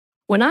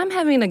When I'm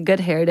having a good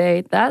hair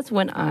day, that's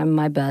when I'm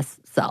my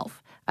best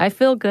self. I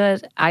feel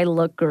good, I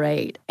look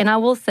great. And I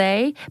will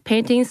say,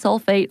 Pantene's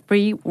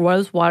sulfate-free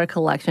rose water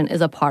collection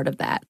is a part of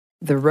that.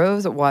 The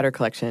Rose Water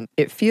Collection.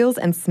 It feels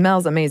and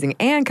smells amazing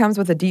and comes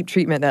with a deep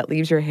treatment that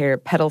leaves your hair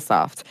petal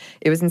soft.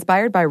 It was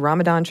inspired by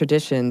Ramadan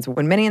traditions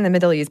when many in the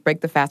Middle East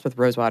break the fast with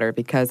rose water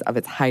because of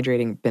its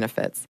hydrating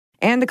benefits.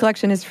 And the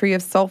collection is free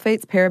of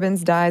sulfates,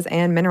 parabens, dyes,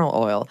 and mineral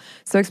oil.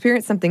 So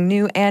experience something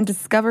new and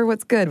discover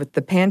what's good with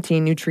the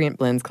Pantene Nutrient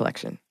Blends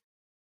collection.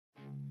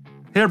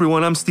 Hey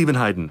everyone, I'm Stephen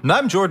Hayden. And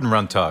I'm Jordan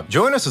Runtagh.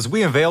 Join us as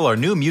we unveil our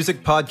new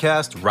music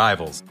podcast,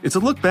 Rivals. It's a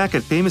look back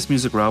at famous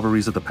music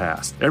rivalries of the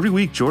past. Every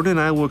week, Jordan and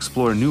I will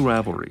explore a new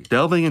rivalry,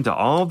 delving into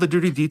all the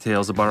dirty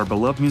details about our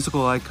beloved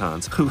musical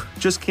icons who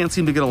just can't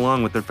seem to get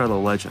along with their fellow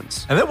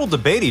legends. And then we'll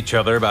debate each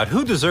other about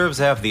who deserves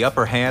to have the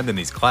upper hand in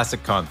these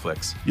classic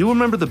conflicts. You'll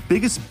remember the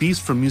biggest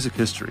beasts from music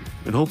history,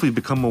 and hopefully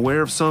become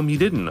aware of some you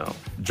didn't know.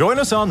 Join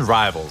us on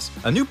Rivals,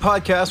 a new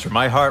podcast from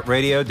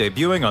iHeartRadio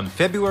debuting on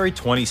February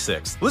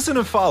 26th. Listen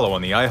and follow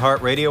on the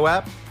iHeartRadio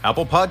app,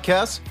 Apple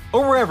Podcasts,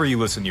 or wherever you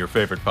listen to your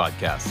favorite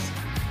podcasts.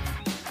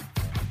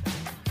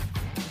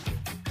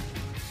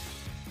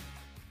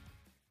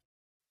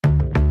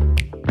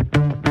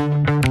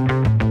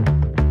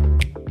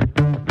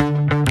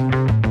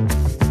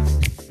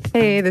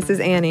 Hey, this is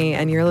Annie,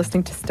 and you're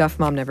listening to Stuff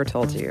Mom Never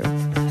Told You.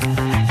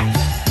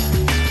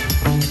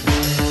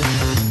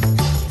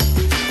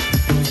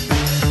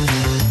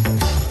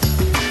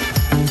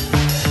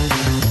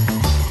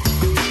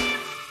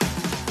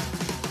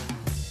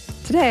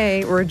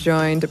 Today, we're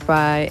joined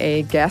by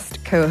a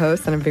guest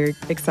co-host that I'm very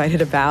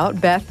excited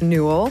about, Beth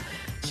Newell.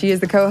 She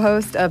is the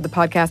co-host of the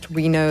podcast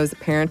We Knows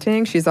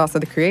Parenting. She's also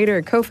the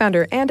creator,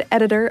 co-founder, and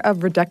editor of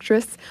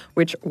Reductress,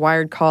 which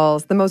Wired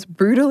calls the most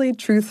brutally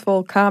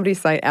truthful comedy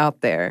site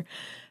out there.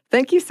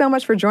 Thank you so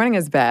much for joining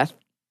us, Beth.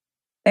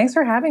 Thanks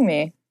for having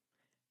me.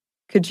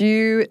 Could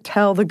you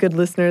tell the good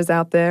listeners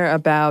out there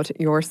about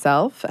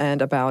yourself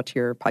and about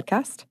your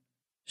podcast?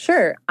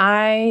 Sure.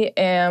 I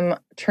am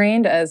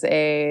trained as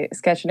a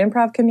sketch and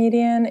improv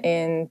comedian.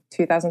 In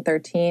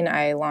 2013,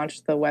 I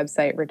launched the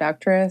website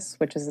Reductress,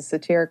 which is a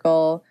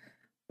satirical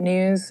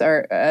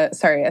a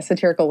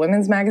satirical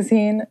women's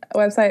magazine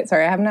website.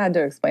 Sorry, I haven't had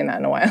to explain that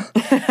in a while.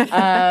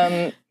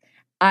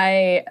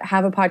 I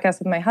have a podcast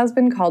with my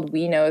husband called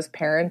We Knows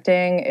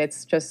Parenting.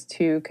 It's just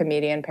two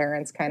comedian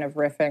parents kind of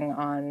riffing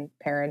on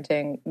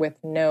parenting with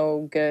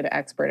no good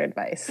expert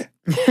advice.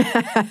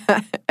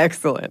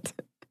 Excellent.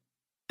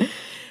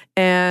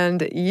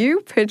 And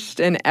you pitched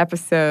an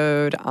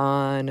episode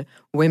on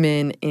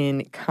women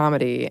in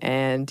comedy,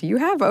 and you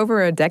have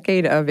over a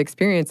decade of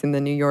experience in the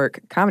New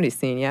York comedy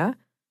scene, yeah?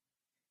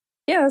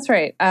 Yeah, that's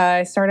right.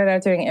 I started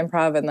out doing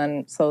improv and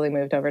then slowly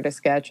moved over to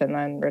sketch and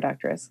then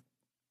Reductress.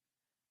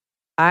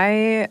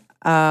 I've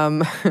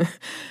done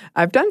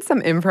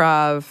some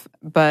improv,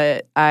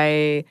 but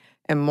I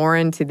am more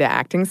into the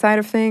acting side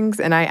of things,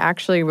 and I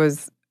actually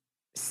was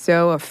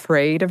so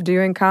afraid of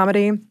doing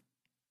comedy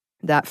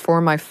that for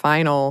my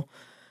final,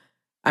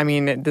 I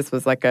mean, this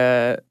was like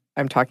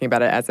I'm talking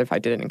about it as if I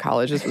did it in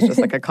college. This was just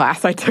like a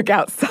class I took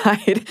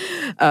outside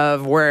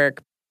of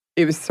work.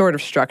 It was sort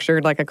of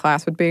structured like a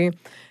class would be.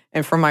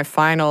 And for my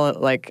final,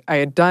 like I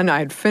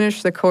had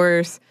finished the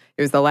course.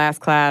 It was the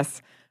last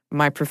class.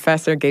 My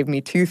professor gave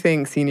me two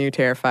things he knew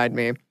terrified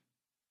me: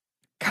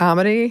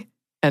 comedy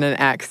and an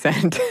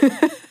accent.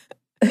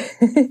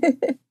 I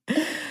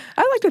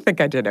like to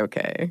think I did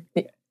okay.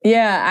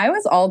 Yeah, I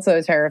was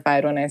also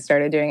terrified when I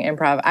started doing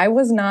improv. I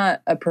was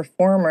not a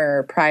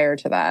performer prior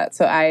to that.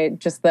 So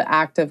the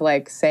act of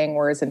like saying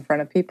words in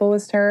front of people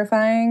was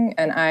terrifying.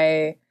 And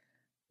I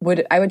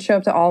would show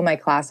up to all my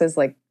classes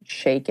like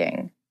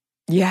shaking.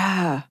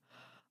 Yeah.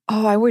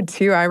 Oh, I would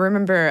too. I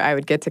remember I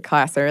would get to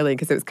class early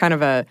because it was kind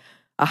of a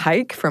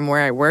hike from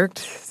where I worked.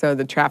 So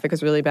the traffic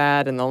was really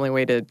bad. And the only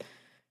way to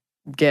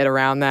get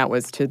around that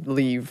was to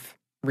leave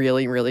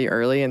really, really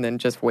early and then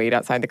just wait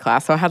outside the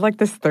class. So I had like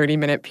this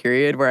 30-minute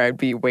period where I'd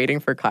be waiting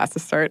for class to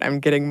start. I'm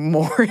getting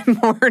more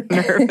and more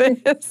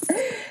nervous.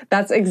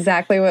 That's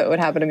exactly what would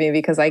happen to me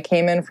because I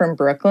came in from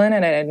Brooklyn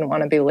and I didn't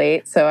want to be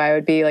late. So I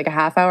would be like a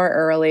half hour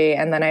early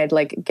and then I'd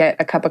like get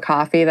a cup of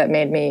coffee that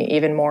made me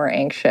even more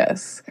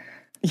anxious.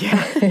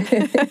 Yeah.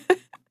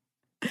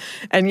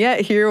 And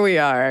yet here we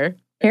are.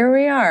 Here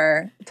we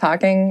are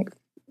talking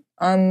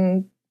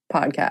on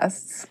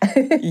podcasts.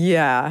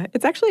 Yeah.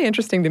 It's actually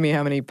interesting to me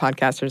how many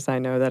podcasters I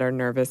know that are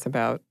nervous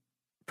about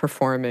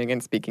performing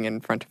and speaking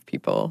in front of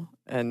people,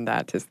 and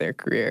that is their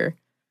career.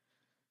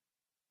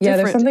 Yeah,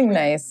 there's something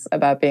nice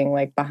about being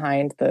like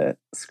behind the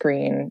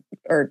screen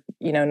or,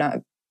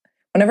 not.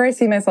 Whenever I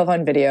see myself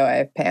on video,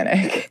 I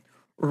panic.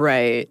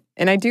 Right.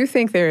 And I do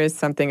think there is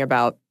something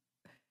about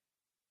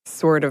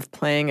sort of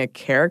playing a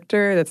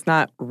character that's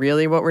not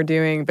really what we're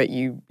doing, but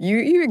you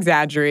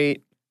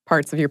exaggerate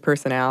parts of your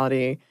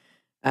personality.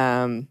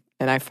 And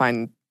I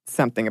find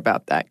something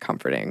about that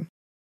comforting.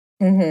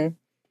 Mm-hmm.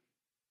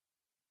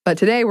 But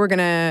today we're going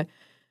to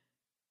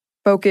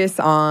focus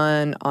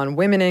on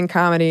women in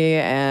comedy,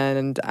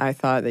 and I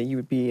thought that you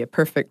would be a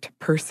perfect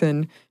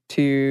person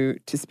to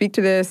speak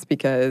to this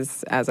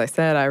because, as I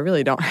said, I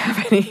really don't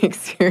have any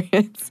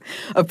experience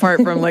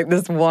apart from like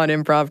this one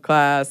improv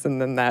class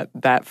and then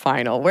that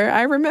final where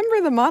I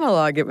remember the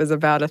monologue. It was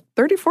about a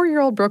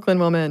 34-year-old Brooklyn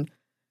woman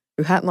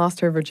who hadn't lost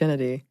her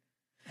virginity.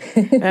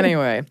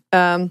 Anyway,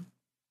 so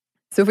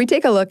if we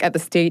take a look at the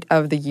state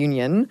of the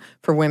union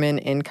for women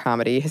in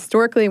comedy,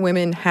 historically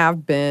women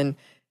have been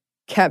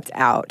kept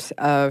out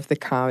of the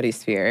comedy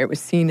sphere. It was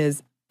seen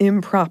as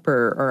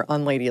improper or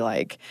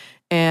unladylike.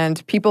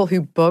 And people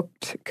who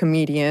booked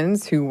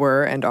comedians who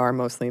were and are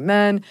mostly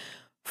men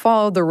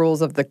followed the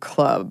rules of the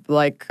club,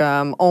 like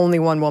only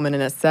one woman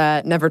in a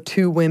set, never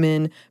two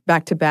women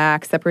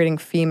back-to-back, separating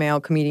female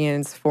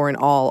comedians for an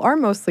all or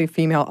mostly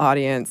female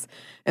audience.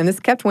 And this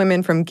kept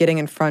women from getting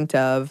in front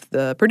of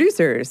the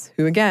producers,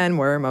 who again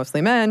were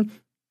mostly men,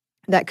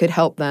 that could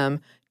help them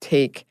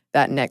take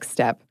that next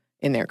step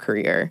in their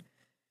career.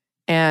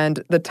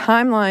 And the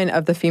timeline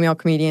of the female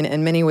comedian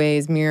in many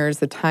ways mirrors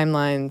the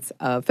timelines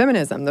of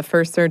feminism. The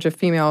first surge of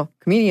female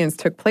comedians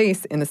took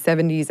place in the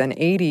 70s and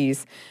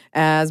 80s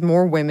as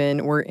more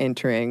women were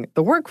entering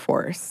the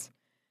workforce.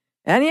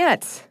 And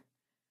yet,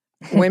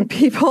 when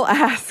people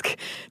ask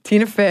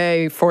Tina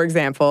Fey, for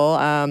example,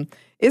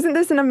 isn't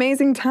this an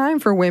amazing time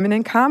for women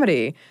in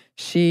comedy?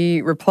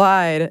 She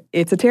replied,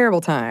 "It's a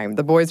terrible time.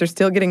 The boys are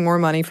still getting more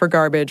money for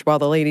garbage while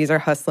the ladies are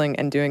hustling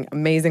and doing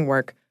amazing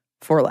work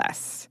for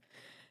less."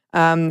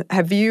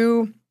 Have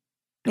you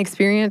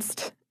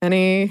experienced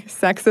any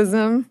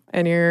sexism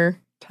in your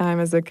time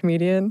as a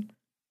comedian?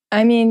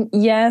 I mean,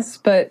 yes,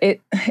 but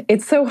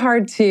it's so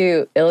hard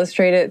to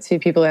illustrate it to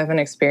people who haven't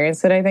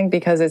experienced it, I think,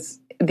 because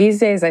these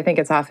days, I think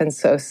it's often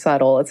so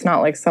subtle. It's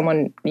not like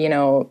someone,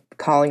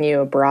 calling you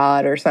a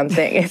broad or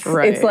something. It's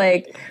right. It's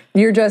like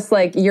you're just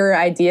like your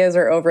ideas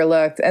are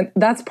overlooked. And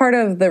that's part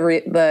of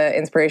the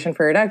inspiration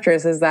for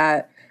Reductress is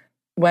that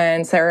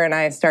when Sarah and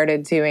I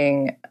started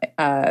doing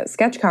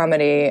sketch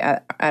comedy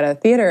at a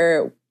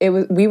theater,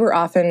 we were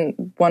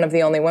often one of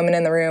the only women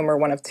in the room or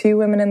one of two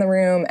women in the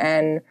room.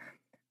 And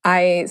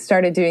I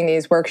started doing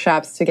these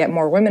workshops to get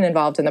more women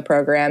involved in the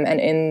program. And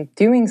in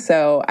doing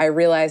so, I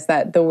realized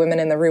that the women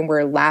in the room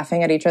were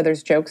laughing at each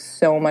other's jokes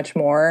so much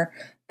more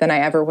than I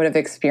ever would have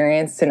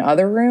experienced in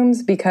other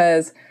rooms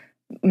because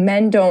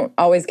men don't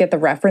always get the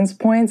reference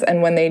points.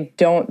 And when they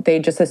don't, they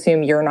just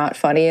assume you're not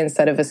funny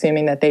instead of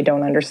assuming that they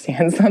don't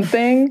understand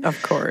something.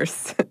 Of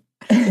course.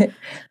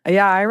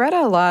 Yeah, I read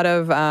a lot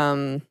of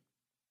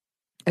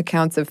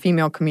accounts of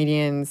female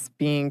comedians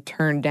being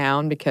turned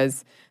down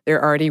because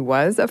there already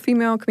was a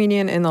female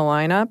comedian in the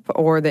lineup,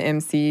 or the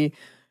MC,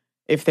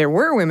 if there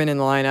were women in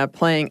the lineup,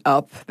 playing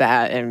up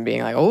that and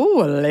being like,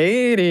 "Oh, a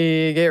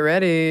lady, get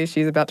ready,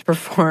 she's about to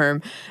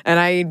perform."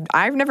 And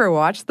I've never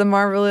watched The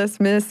Marvelous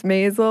Miss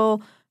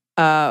Maisel,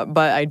 but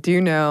I do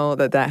know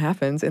that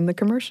happens in the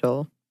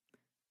commercial.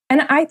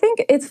 And I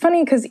think it's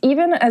funny because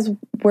even as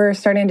we're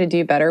starting to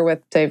do better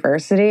with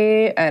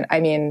diversity, and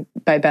I mean,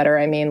 by better,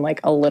 I mean like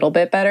a little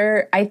bit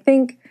better, I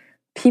think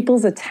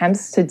people's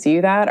attempts to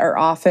do that are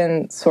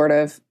often sort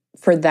of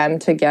for them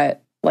to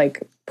get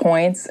like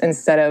points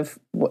instead of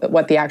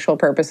what the actual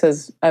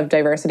purposes of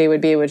diversity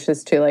would be, which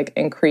is to like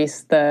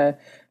increase the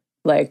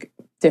like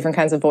different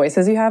kinds of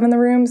voices you have in the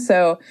room.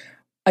 So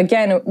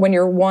again, when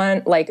you're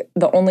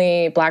the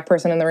only Black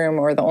person in the room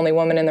or the only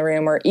woman in the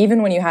room, or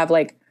even when you have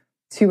like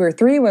 2 or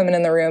 3 women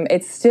in the room,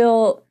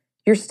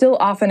 you're still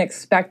often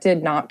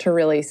expected not to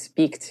really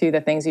speak to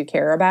the things you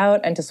care about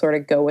and to sort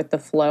of go with the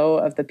flow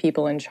of the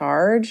people in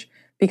charge,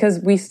 because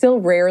we still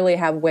rarely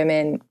have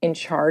women in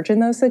charge in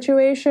those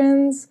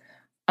situations.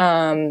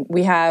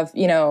 We have,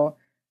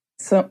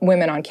 some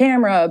women on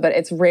camera, but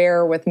it's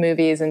rare with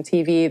movies and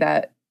TV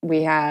that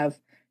we have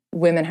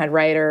women head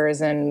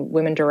writers and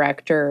women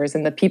directors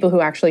and the people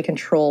who actually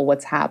control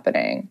what's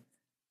happening.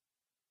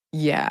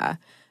 Yeah.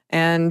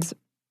 And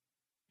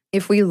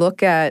if we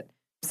look at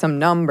some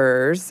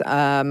numbers,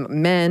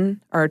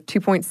 men are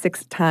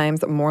 2.6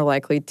 times more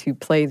likely to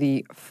play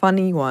the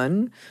funny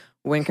one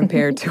when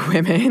compared to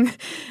women.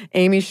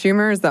 Amy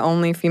Schumer is the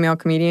only female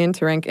comedian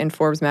to rank in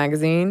Forbes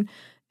magazine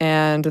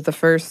and the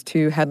first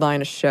to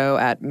headline a show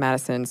at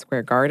Madison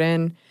Square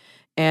Garden.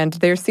 And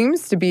there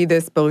seems to be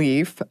this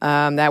belief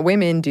that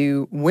women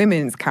do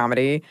women's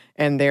comedy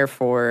and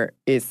therefore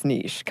is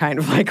niche, kind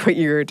of like what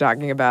you were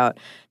talking about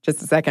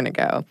just a second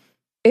ago.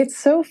 It's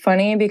so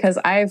funny because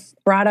I've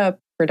brought up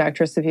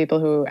Reductress to people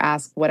who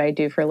ask what I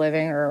do for a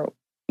living or,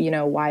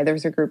 why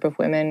there's a group of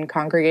women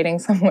congregating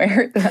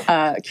somewhere.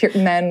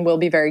 Men will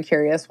be very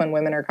curious when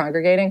women are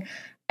congregating.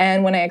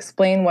 And when I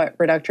explain what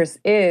Reductress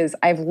is,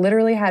 I've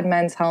literally had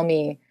men tell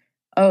me,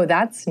 "Oh,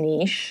 that's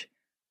niche."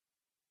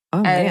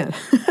 Oh, man.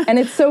 And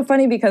it's so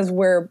funny because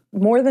we're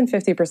more than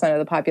 50% of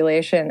the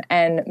population,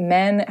 and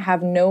men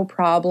have no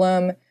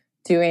problem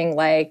doing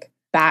like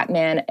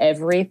Batman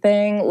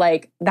everything.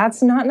 Like,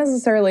 that's not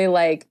necessarily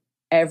like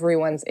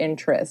everyone's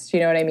interest,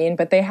 you know what I mean?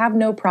 But they have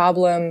no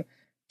problem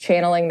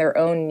channeling their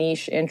own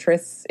niche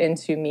interests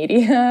into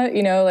media,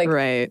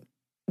 Right.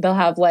 They'll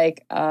have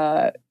like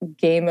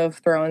Game of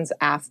Thrones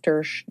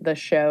after the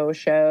show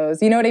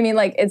shows. You know what I mean?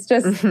 Like, it's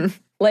just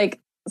like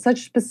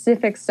such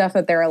specific stuff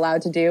that they're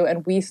allowed to do,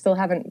 and we still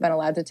haven't been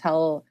allowed to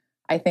tell,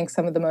 I think,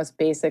 some of the most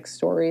basic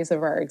stories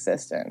of our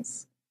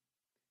existence.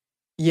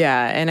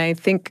 Yeah, and I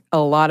think a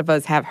lot of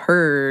us have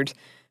heard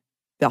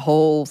the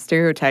whole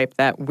stereotype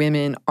that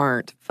women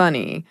aren't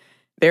funny.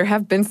 There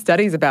have been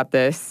studies about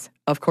this.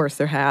 Of course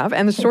there have.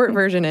 And the short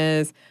version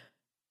is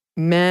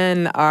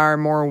men are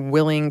more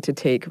willing to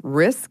take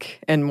risk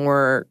and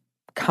more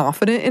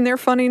confident in their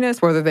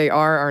funniness, whether they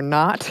are or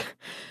not,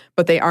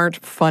 but they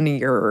aren't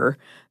funnier.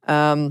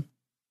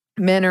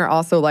 Men are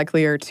also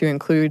likelier to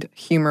include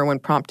humor when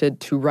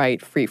prompted to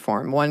write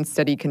freeform. One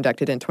study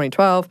conducted in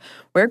 2012,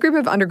 where a group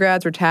of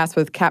undergrads were tasked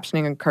with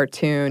captioning a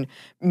cartoon,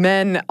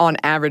 men on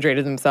average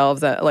rated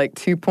themselves at like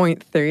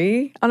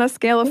 2.3 on a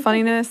scale of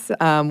funniness,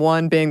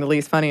 1 being the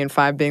least funny and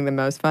 5 being the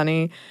most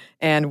funny,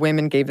 and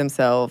women gave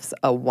themselves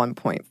a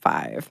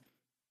 1.5.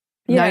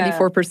 Yeah.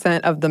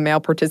 94% of the male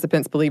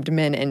participants believed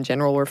men in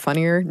general were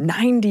funnier,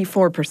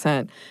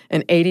 94%,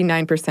 and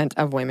 89%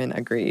 of women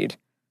agreed.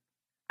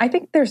 I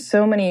think there's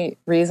so many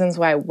reasons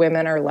why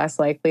women are less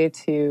likely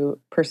to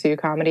pursue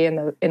comedy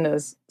in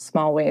those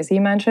small ways you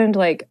mentioned.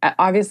 Like,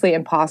 obviously,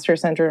 imposter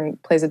syndrome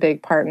plays a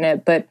big part in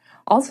it. But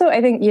also,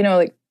 I think,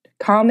 like,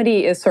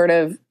 comedy is sort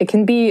of, it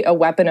can be a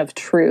weapon of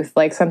truth.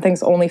 Like,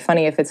 something's only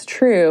funny if it's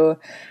true.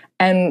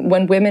 And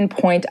when women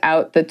point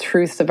out the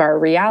truths of our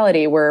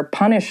reality, we're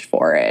punished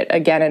for it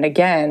again and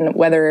again,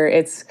 whether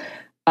it's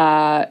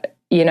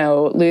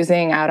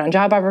losing out on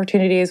job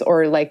opportunities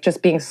or like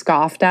just being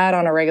scoffed at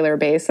on a regular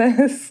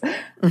basis.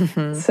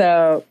 Mm-hmm.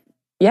 So,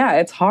 yeah,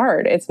 it's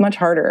hard. It's much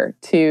harder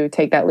to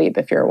take that leap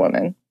if you're a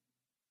woman.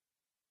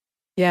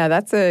 Yeah,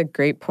 that's a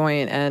great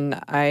point.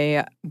 And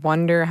I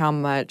wonder how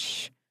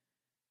much,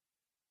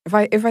 if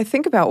I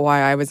think about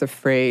why I was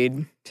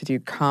afraid to do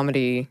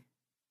comedy,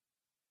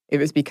 it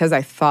was because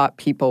I thought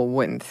people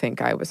wouldn't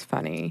think I was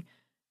funny.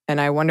 And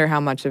I wonder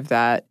how much of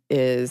that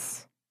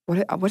is...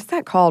 What's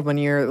that called when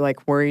you're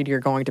like worried you're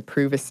going to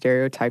prove a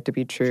stereotype to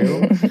be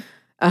true?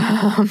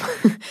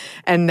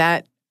 And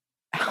that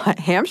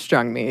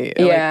hamstrung me,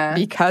 like,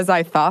 because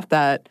I thought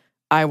that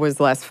I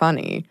was less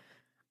funny.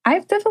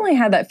 I've definitely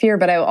had that fear,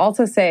 but I will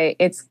also say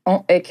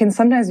it can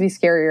sometimes be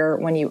scarier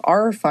when you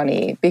are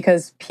funny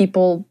because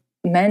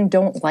men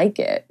don't like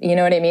it. You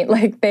know what I mean?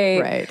 Like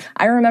Right.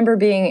 I remember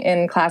being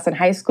in class in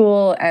high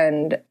school,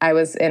 and I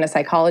was in a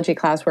psychology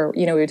class where,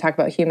 we would talk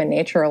about human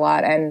nature a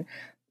lot, and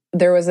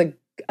there was a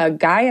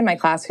guy in my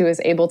class who was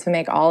able to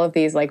make all of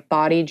these like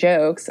body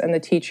jokes, and the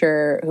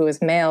teacher, who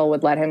was male,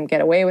 would let him get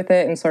away with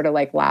it and sort of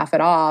like laugh it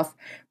off.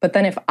 But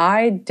then if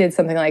I did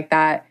something like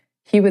that,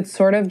 he would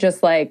sort of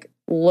just like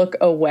look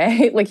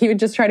away. Like he would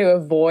just try to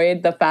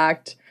avoid the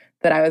fact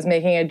that I was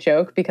making a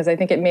joke, because I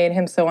think it made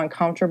him so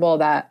uncomfortable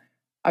that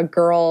a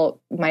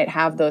girl might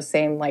have those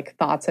same like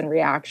thoughts and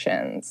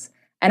reactions.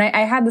 And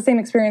I had the same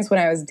experience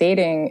when I was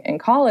dating in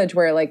college,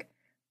 where like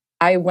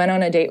I went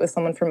on a date with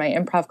someone from my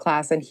improv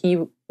class, and he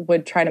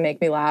would try to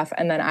make me laugh,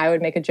 and then I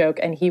would make a joke,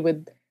 and he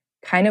would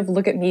kind of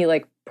look at me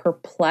like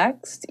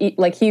perplexed.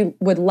 Like he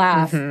would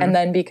laugh and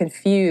then be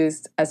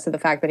confused as to the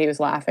fact that he was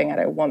laughing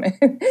at a woman.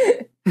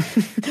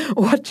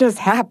 What just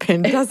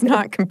happened does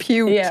not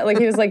compute. Yeah, like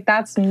he was like,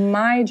 that's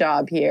my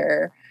job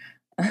here.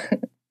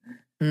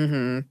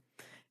 Mm-hmm.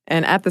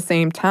 And at the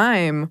same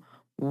time,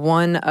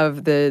 one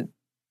of the,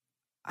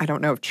 I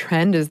don't know if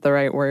trend is the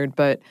right word,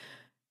 but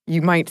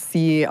you might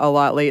see a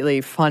lot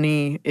lately,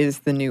 funny is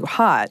the new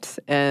hot.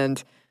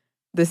 And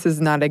this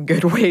is not a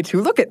good way to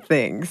look at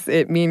things.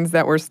 It means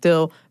that we're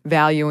still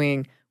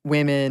valuing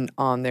women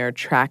on their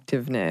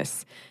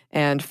attractiveness.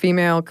 And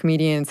female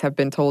comedians have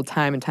been told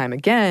time and time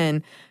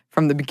again,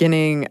 from the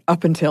beginning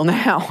up until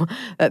now,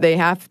 that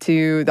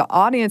the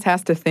audience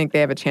has to think they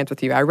have a chance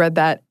with you. I read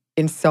that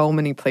in so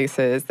many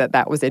places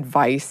that was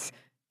advice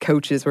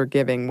coaches were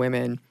giving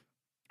women.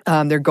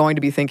 They're going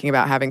to be thinking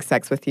about having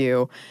sex with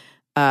you.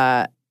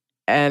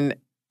 And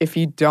if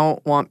you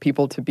don't want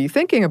people to be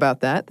thinking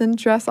about that, then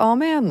dress all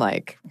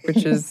man-like,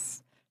 which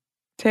is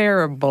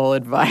terrible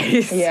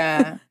advice.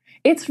 Yeah.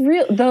 It's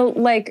real.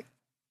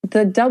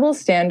 The double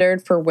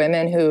standard for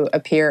women who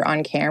appear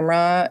on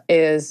camera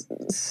is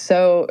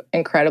so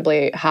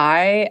incredibly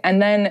high. And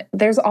then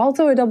there's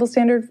also a double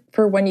standard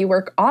for when you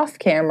work off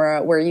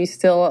camera, where you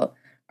still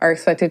are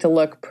expected to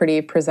look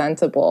pretty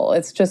presentable.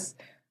 It's just,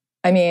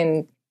 I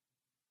mean,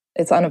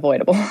 it's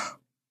unavoidable.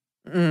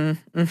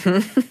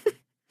 Mm-hmm.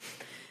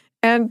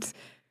 And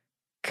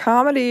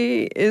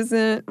comedy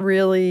isn't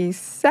really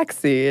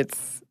sexy.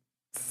 It's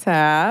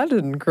sad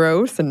and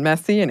gross and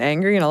messy and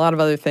angry and a lot of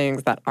other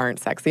things that aren't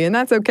sexy. And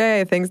that's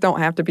okay. Things don't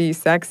have to be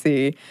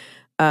sexy.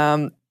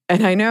 And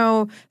I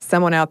know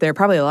someone out there,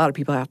 probably a lot of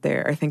people out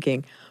there, are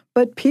thinking,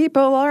 but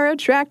people are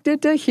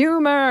attracted to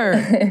humor.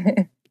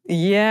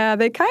 Yeah,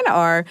 they kind of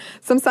are.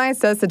 Some science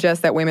does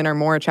suggest that women are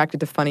more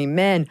attracted to funny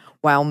men,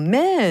 while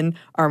men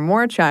are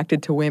more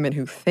attracted to women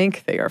who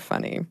think they are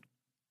funny.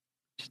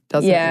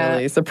 Doesn't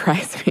really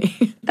surprise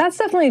me. That's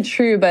definitely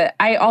true, but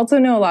I also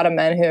know a lot of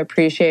men who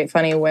appreciate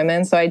funny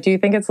women, so I do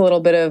think it's a little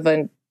bit of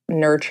a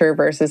nurture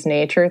versus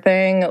nature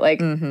thing. Like,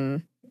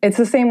 It's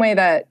the same way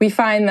that we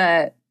find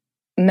that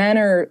men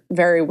are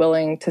very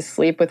willing to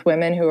sleep with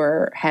women who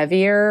are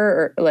heavier,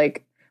 or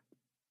like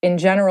in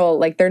general,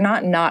 like they're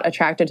not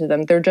attracted to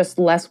them. They're just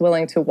less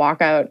willing to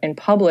walk out in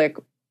public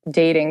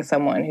dating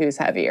someone who's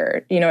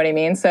heavier. You know what I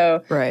mean?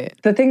 So Right.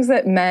 the things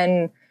that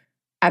men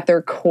at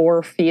their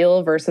core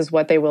feel versus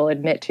what they will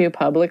admit to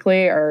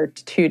publicly are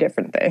two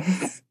different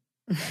things.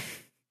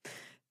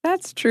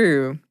 That's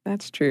true.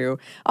 That's true.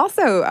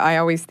 Also, I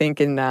always think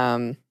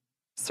in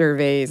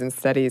surveys and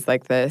studies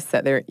like this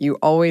that you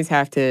always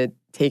have to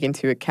take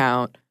into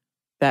account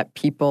that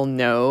people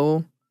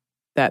know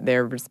that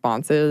their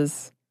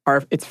responses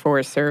it's for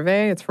a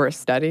survey, it's for a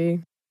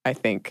study, I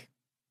think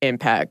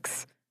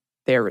impacts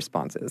their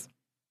responses.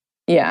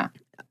 Yeah.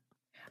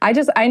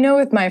 I know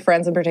with my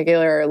friends in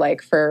particular,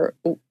 like for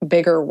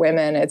bigger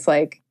women, it's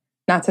like,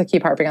 not to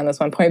keep harping on this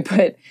one point,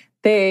 but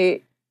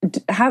they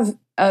have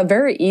a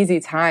very easy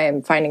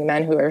time finding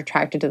men who are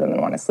attracted to them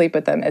and want to sleep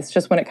with them. It's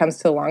just when it comes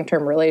to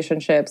long-term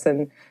relationships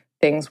and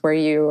things where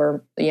you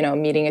are,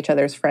 meeting each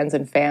other's friends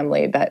and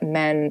family, that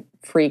men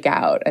freak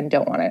out and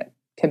don't want to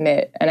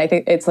commit. And I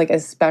think it's like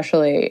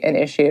especially an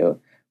issue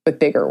with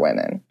bigger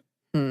women.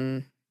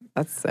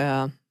 That's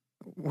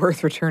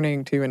worth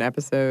returning to an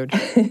episode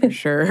for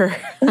sure.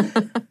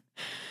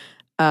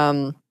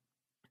 There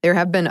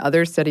have been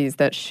other studies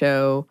that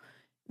show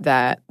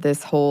that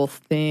this whole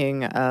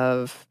thing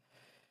of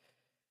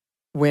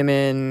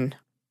women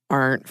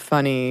aren't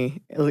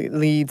funny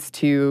leads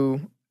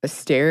to a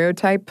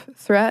stereotype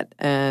threat,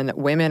 and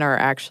women are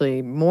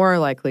actually more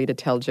likely to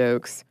tell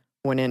jokes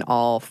when in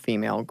all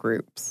female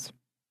groups.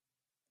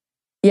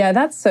 Yeah,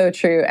 that's so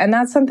true. And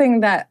that's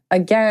something that,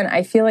 again,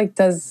 I feel like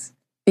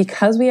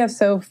because we have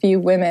so few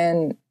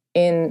women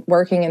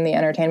working in the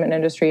entertainment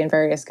industry in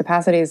various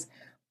capacities,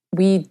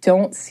 we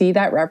don't see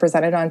that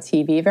represented on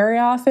TV very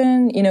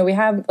often. We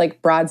have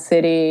like Broad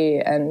City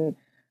and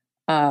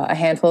a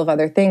handful of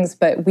other things,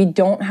 but we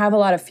don't have a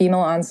lot of female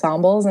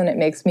ensembles, and it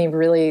makes me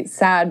really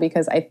sad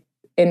because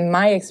in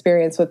my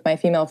experience with my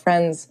female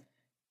friends,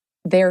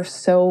 they're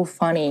so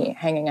funny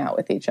hanging out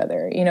with each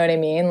other. You know what I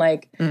mean?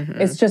 Like,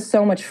 It's just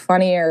so much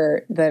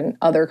funnier than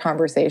other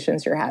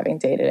conversations you're having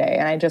day to day.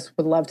 And I just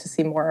would love to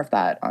see more of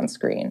that on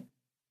screen.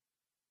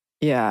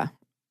 Yeah,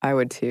 I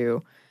would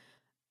too.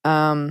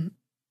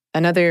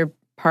 Another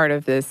part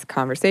of this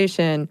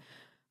conversation,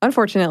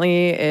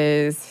 unfortunately,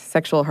 is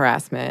sexual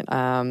harassment.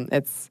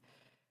 It's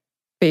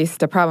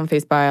a problem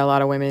faced by a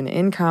lot of women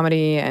in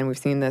comedy, and we've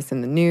seen this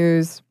in the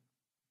news.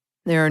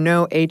 There are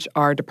no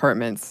HR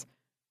departments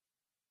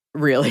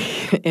really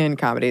in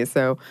comedy.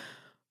 So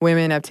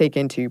women have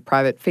taken to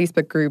private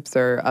Facebook groups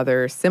or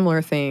other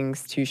similar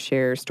things to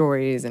share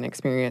stories and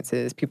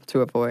experiences, people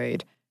to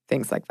avoid,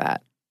 things like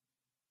that.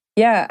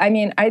 Yeah, I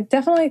mean, I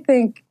definitely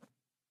think,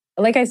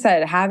 like I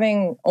said,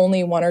 having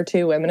only one or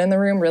two women in the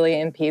room really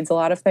impedes a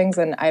lot of things.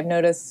 And I've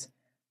noticed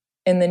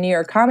in the New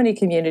York comedy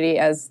community,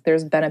 as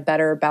there's been a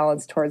better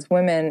balance towards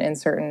women in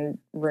certain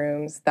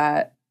rooms,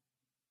 that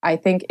I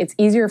think it's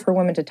easier for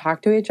women to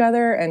talk to each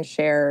other and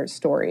share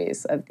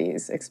stories of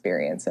these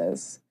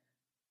experiences.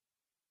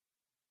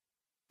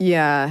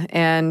 Yeah,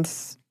 and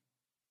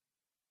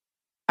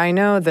I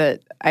know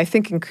that I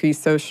think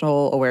increased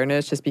social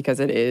awareness, just because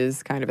it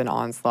is kind of an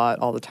onslaught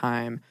all the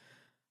time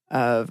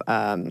of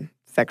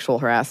sexual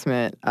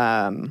harassment.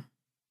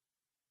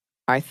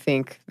 I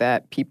think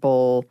that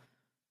people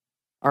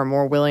are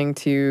more willing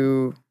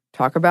to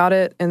talk about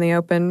it in the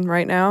open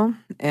right now.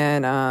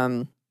 And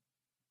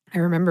I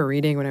remember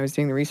reading when I was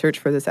doing the research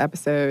for this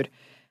episode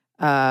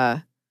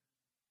that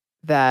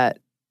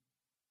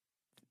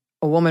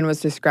a woman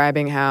was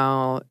describing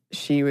how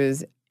she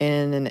was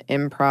in an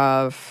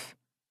improv,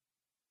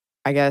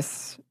 I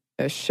guess,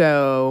 a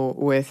show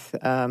with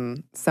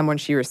someone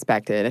she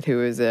respected who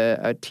was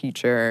a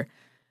teacher.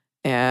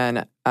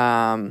 And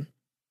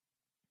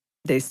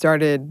they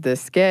started the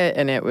skit,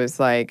 and it was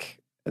like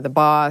the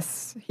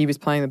boss, he was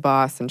playing the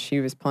boss, and she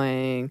was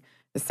playing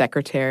the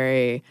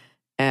secretary.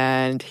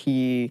 And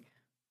he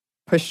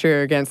pushed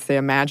her against the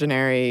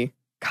imaginary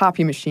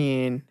copy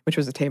machine, which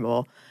was a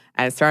table,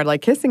 and started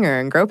like kissing her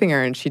and groping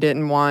her. And she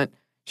didn't know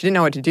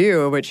what to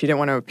do, but she didn't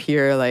want to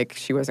appear like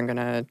she wasn't going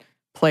to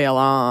play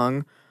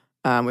along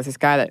with this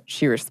guy that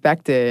she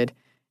respected.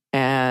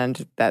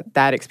 And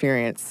that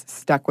experience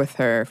stuck with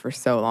her for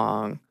so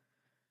long.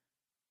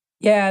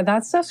 Yeah,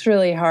 that stuff's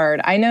really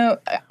hard. I know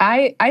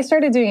I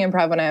started doing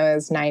improv when I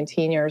was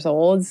 19 years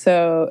old.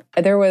 So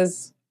there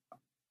was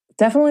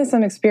definitely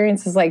some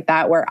experiences like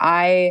that where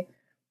I,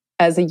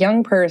 as a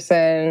young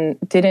person,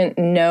 didn't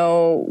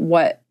know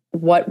what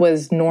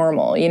was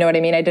normal. You know what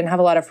I mean? I didn't have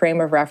a lot of frame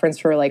of reference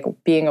for like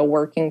being a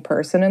working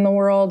person in the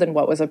world and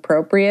what was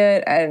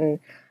appropriate. And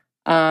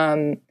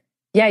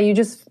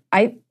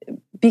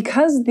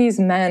because these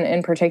men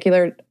in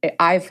particular,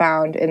 I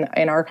found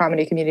in our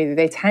comedy community,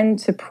 they tend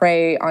to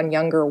prey on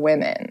younger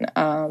women,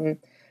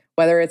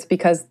 whether it's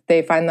because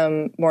they find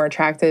them more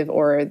attractive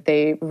or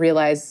they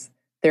realize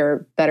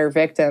they're better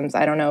victims.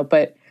 I don't know.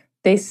 But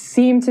they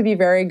seem to be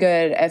very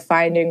good at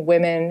finding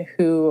women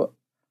who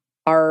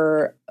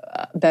are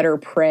better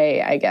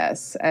prey, I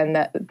guess, and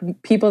that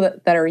people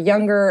that are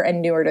younger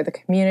and newer to the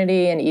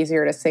community and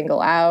easier to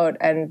single out.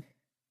 And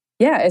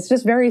yeah, it's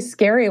just very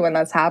scary when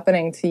that's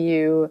happening to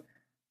you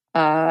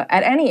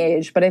at any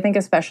age, but I think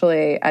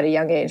especially at a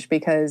young age,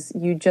 because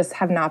you just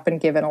have not been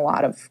given a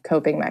lot of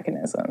coping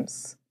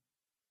mechanisms.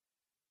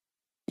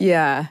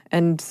 Yeah,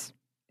 and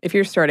if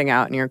you're starting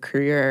out in your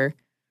career,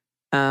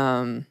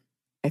 I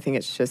think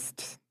it's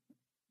just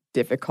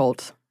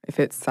difficult. If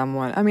it's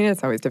someone, I mean,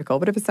 it's always difficult,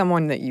 but if it's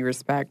someone that you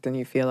respect and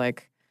you feel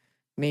like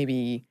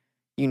maybe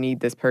you need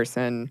this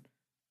person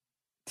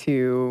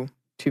to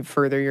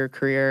further your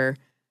career,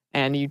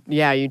 and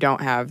you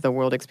don't have the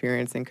world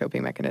experience and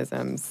coping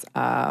mechanisms,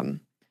 can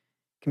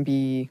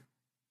be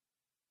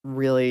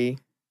really,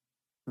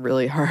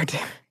 really hard to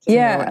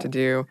know what to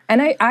do.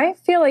 And I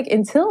feel like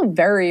until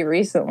very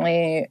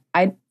recently,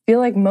 I feel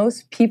like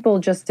most people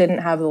just didn't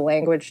have the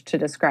language to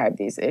describe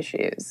these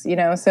issues,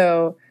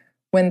 So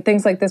when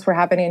things like this were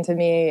happening to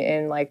me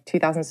in like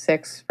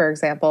 2006, for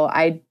example,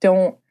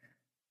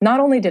 not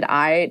only did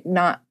I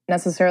not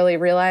necessarily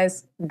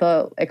realize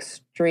the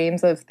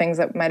extremes of things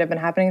that might have been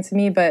happening to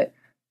me, but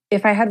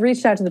if I had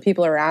reached out to the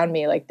people around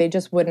me, like they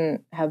just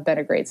wouldn't have been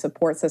a great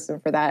support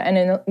system for that. And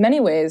in many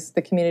ways,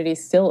 the community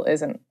still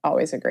isn't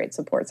always a great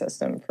support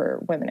system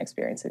for women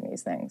experiencing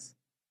these things.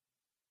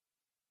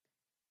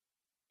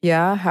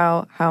 Yeah,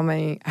 how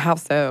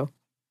so?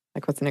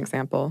 Like, what's an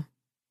example?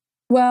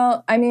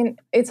 Well, I mean,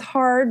 it's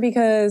hard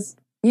because,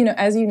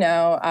 as you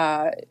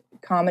know,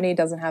 comedy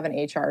doesn't have an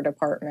HR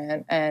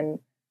department. And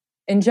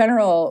in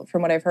general,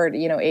 from what I've heard,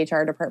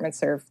 HR departments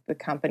serve the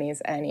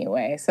companies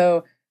anyway.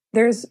 So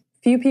there's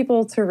few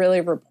people to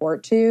really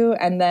report to.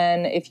 And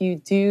then if you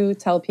do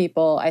tell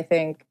people, I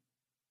think,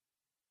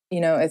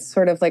 it's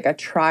sort of like a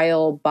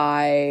trial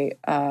by,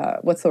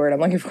 what's the word I'm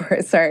looking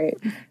for? Sorry.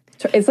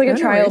 It's like a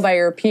trial by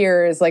your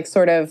peers, like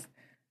sort of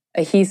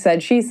a he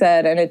said, she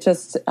said. And it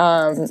just,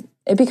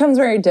 it becomes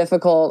very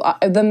difficult.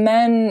 The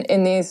men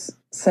in these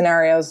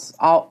scenarios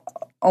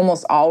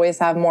almost always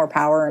have more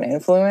power and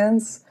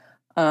influence.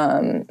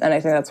 And I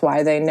think that's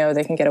why they know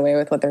they can get away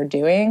with what they're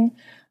doing.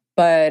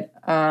 But,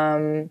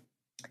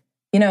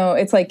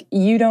 it's like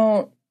you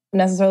don't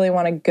necessarily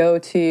want to go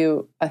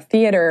to a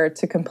theater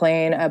to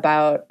complain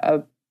about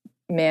a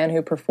man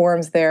who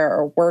performs there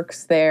or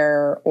works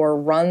there or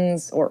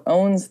runs or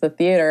owns the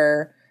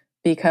theater,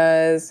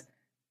 because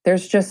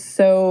there's just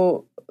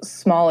so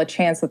small a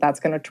chance that that's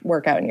going to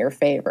work out in your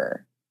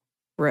favor.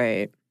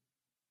 Right.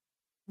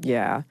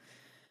 Yeah.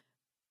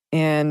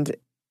 And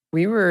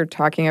we were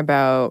talking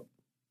about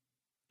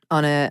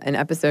on an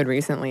episode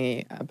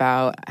recently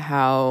about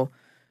how,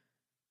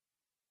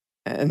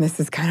 and this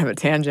is kind of a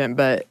tangent,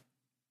 but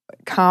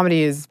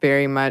comedy is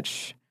very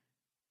much,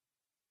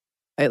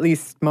 at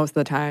least most of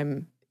the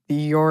time,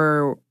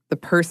 the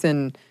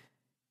person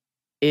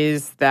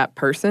is that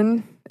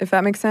person, if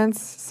that makes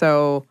sense.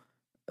 So,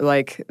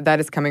 like, that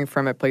is coming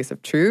from a place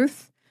of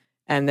truth.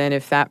 And then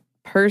if that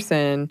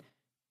person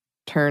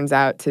turns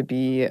out to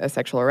be a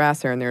sexual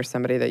harasser and there's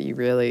somebody that you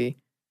really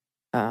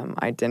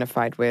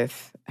identified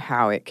with,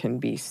 how it can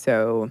be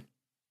so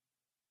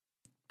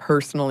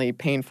personally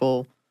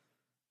painful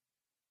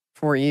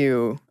for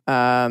you.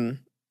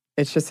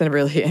 It's just a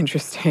really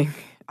interesting,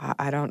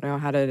 I don't know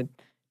how to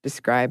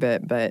describe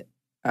it, but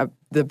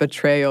the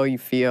betrayal you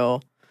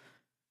feel.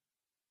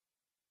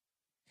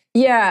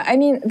 Yeah, I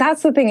mean,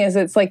 that's the thing is,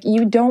 it's like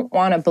you don't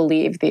want to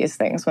believe these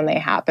things when they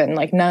happen.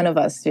 Like, none of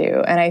us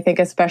do. And I think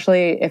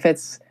especially if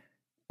it's,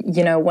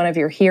 one of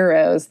your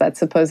heroes that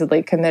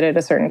supposedly committed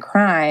a certain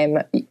crime,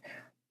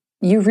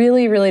 you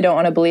really, really don't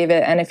want to believe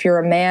it. And if you're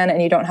a man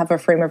and you don't have a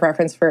frame of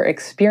reference for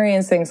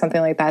experiencing something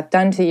like that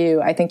done to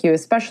you, I think you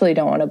especially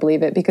don't want to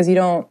believe it, because you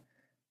don't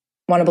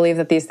want to believe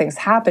that these things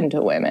happen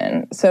to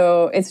women.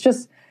 So it's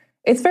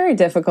very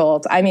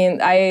difficult. I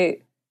mean, I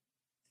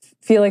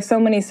feel like so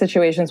many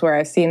situations where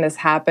I've seen this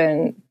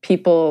happen,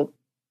 people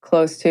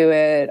close to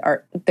it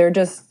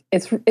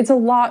it's a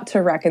lot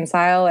to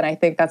reconcile. And I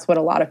think that's what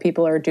a lot of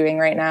people are doing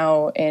right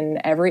now in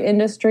every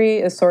industry,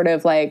 is sort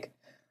of like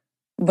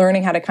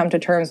learning how to come to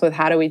terms with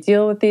how do we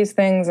deal with these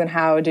things and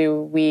how do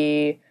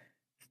we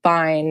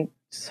find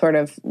sort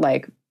of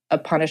like a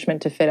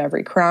punishment to fit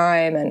every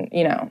crime. And,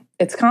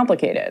 it's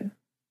complicated.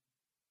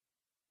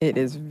 It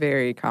is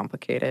very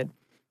complicated.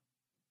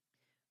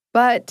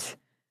 But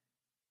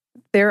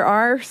there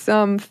are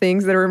some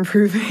things that are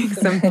improving,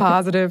 some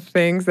positive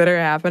things that are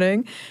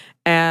happening.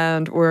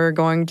 And we're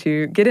going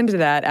to get into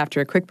that after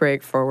a quick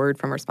break. Forward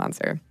from our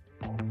sponsor.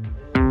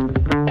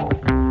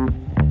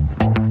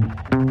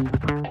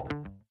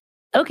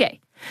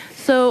 Okay,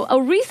 so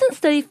a recent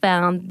study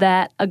found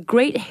that a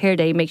great hair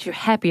day makes you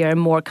happier and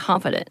more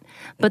confident.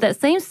 But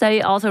that same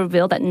study also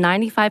revealed that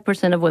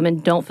 95% of women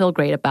don't feel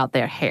great about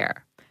their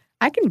hair.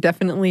 I can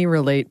definitely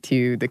relate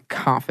to the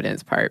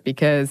confidence part,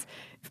 because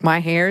if my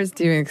hair is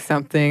doing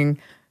something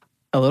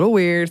a little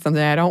weird,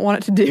 something I don't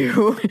want it to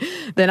do,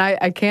 then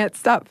I can't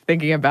stop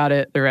thinking about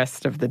it the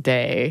rest of the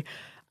day.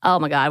 Oh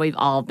my God, we've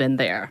all been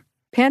there.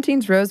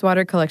 Pantene's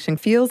Rosewater collection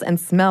feels and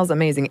smells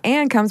amazing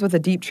and comes with a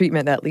deep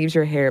treatment that leaves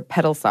your hair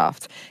petal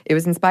soft. It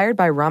was inspired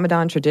by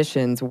Ramadan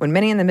traditions when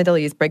many in the Middle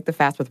East break the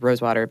fast with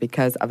rosewater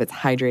because of its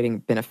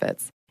hydrating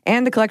benefits.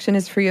 And the collection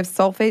is free of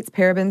sulfates,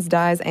 parabens,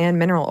 dyes, and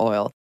mineral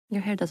oil.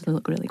 Your hair does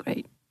look really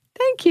great.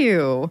 Thank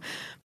you.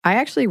 I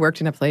actually worked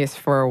in a place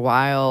for a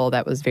while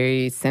that was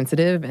very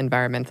sensitive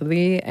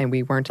environmentally, and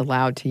we weren't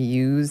allowed to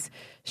use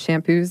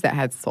shampoos that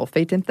had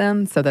sulfate in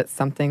them. So that's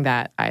something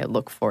that I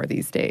look for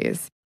these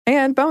days.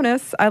 And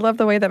bonus, I love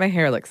the way that my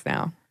hair looks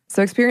now.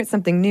 So experience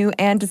something new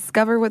and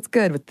discover what's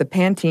good with the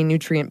Pantene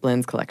Nutrient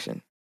Blends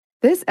collection.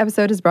 This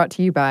episode is brought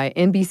to you by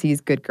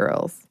NBC's Good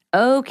Girls.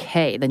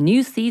 Okay, the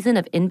new season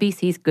of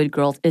NBC's Good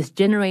Girls is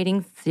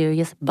generating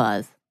serious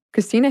buzz.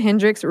 Christina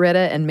Hendricks,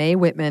 Retta, and Mae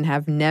Whitman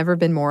have never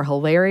been more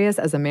hilarious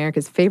as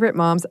America's favorite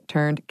moms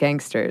turned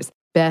gangsters,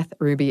 Beth,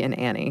 Ruby, and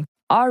Annie.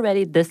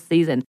 Already this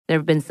season, there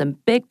have been some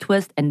big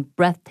twists and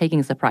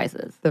breathtaking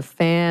surprises. The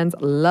fans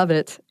love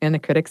it, and the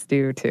critics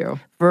do too.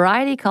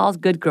 Variety calls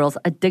Good Girls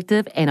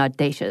addictive and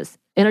audacious.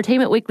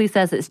 Entertainment Weekly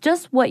says it's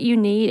just what you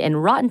need,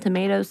 and Rotten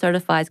Tomatoes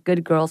certifies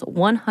Good Girls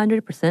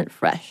 100%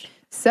 fresh.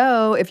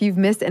 So, if you've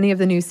missed any of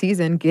the new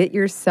season, get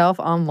yourself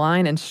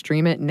online and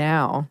stream it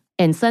now.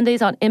 And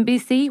Sundays on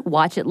NBC,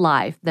 watch it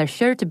live. There's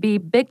sure to be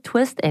big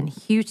twists and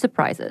huge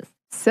surprises.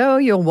 So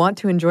you'll want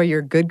to enjoy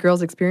your Good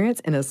Girls experience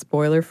in a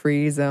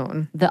spoiler-free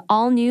zone. The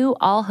all-new,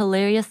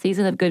 all-hilarious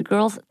season of Good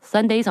Girls,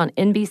 Sundays on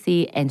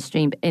NBC and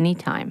stream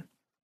anytime.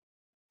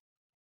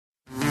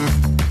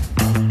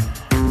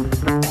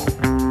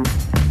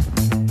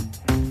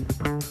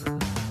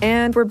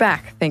 And we're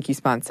back. Thank you,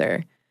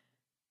 sponsor.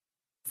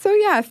 So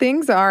yeah,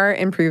 things are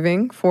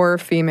improving for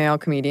female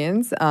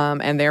comedians,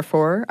 and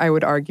therefore, I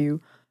would argue,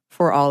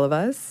 for all of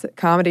us.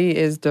 Comedy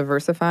is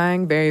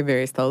diversifying very,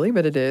 very slowly,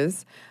 but it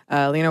is.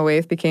 Lena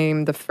Waithe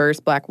became the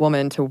first Black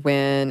woman to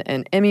win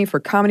an Emmy for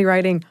comedy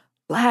writing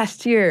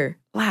last year.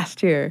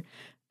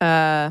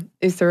 Issa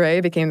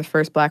Rae became the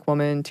first Black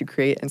woman to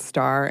create and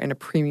star in a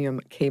premium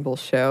cable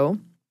show.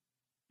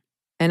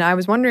 And I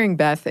was wondering,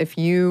 Beth, have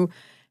you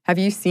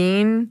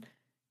seen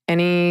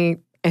any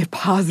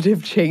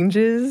positive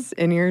changes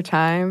in your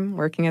time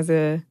working as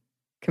a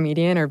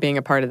comedian or being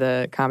a part of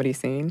the comedy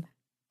scene?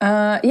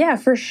 Yeah,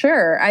 for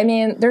sure. I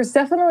mean, there's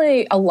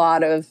definitely a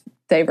lot of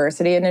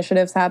diversity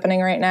initiatives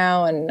happening right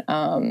now.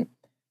 And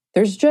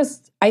there's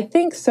just, I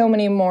think, so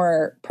many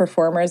more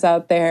performers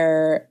out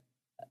there,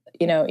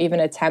 you know, even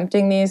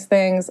attempting these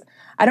things.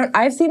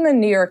 I've seen the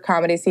New York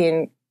comedy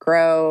scene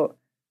grow.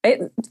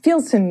 It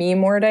feels to me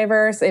more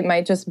diverse. It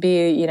might just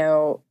be, you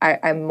know,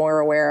 I'm more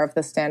aware of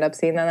the stand-up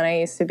scene than I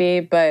used to be.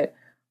 But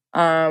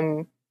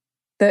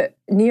the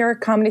New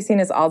York comedy scene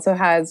has also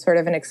had sort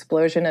of an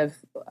explosion of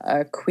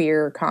a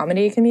queer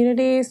comedy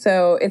community.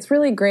 So it's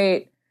really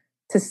great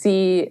to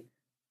see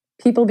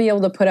people be able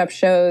to put up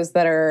shows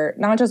that are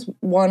not just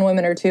one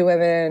woman or two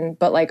women,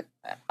 but like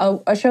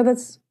a show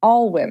that's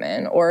all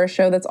women or a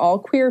show that's all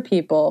queer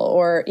people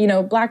or, you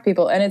know, Black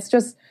people. And it's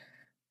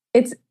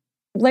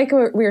like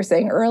what we were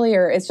saying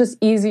earlier, it's just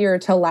easier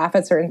to laugh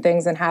at certain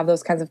things and have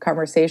those kinds of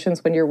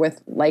conversations when you're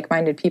with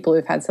like-minded people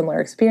who've had similar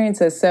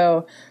experiences.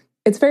 So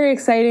it's very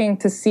exciting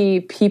to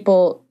see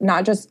people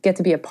not just get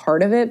to be a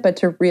part of it, but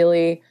to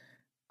really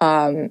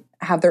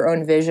have their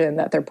own vision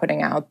that they're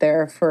putting out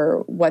there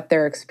for what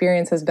their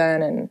experience has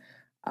been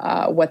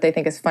and what they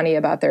think is funny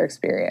about their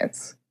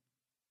experience.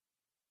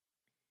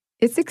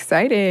 It's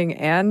exciting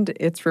and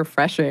it's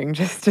refreshing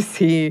just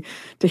to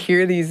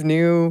hear these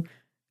new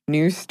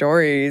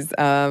stories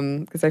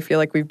because I feel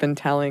like we've been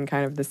telling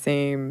kind of the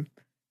same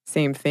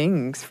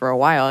things for a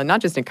while, and not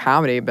just in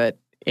comedy, but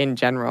in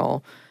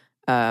general.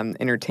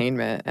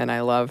 Entertainment, and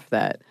I love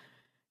that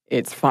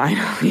it's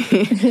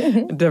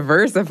finally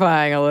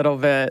diversifying a little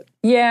bit.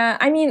 Yeah,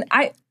 I mean,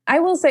 I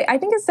will say, I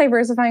think it's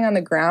diversifying on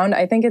the ground.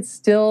 I think it's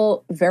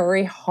still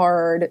very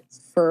hard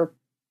for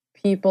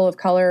people of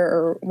color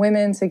or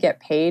women to get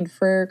paid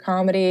for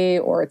comedy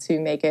or to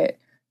make it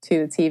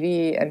to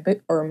TV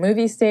or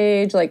movie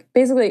stage. Like,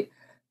 basically,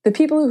 the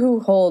people who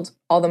hold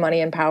all the money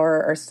and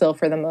power are still,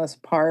 for the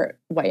most part,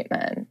 white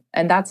men.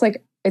 And that's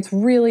like, it's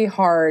really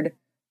hard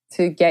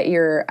to get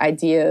your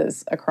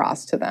ideas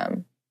across to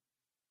them.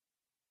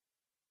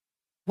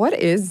 What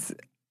is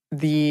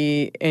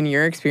in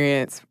your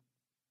experience,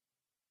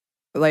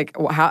 like,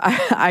 how,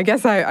 I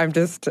guess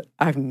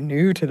I'm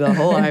new to the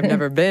whole, I've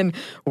never been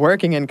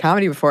working in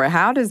comedy before.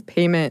 How does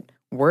payment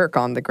work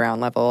on the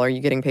ground level? Are you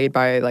getting paid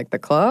by like the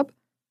club?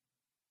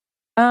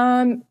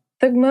 The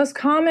most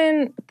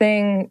common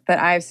thing that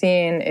I've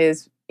seen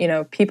is, you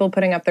know, people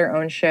putting up their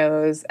own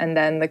shows, and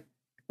then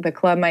the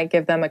club might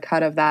give them a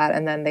cut of that,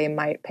 and then they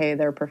might pay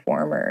their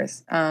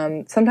performers.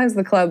 Sometimes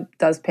the club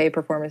does pay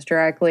performers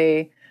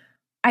directly.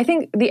 I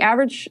think the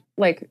average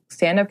like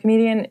stand-up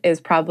comedian is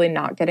probably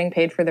not getting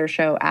paid for their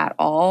show at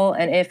all.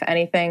 And if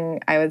anything,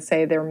 I would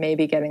say they're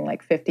maybe getting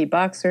like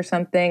 $50 or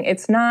something.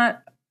 It's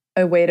not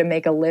a way to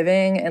make a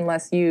living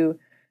unless you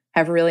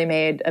have really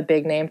made a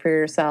big name for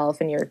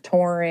yourself and you're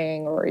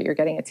touring or you're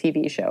getting a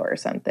TV show or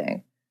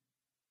something.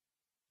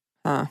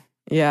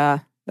 Yeah.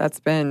 That's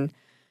been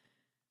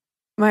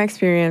my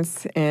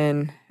experience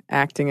in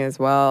acting as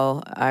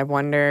well. I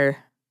wonder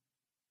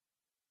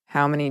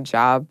how many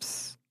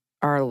jobs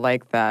are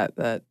like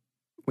that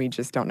we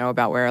just don't know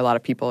about, where a lot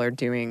of people are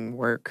doing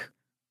work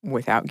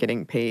without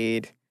getting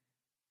paid.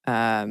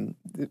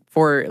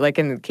 For, like,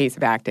 in the case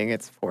of acting,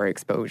 it's for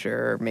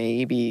exposure.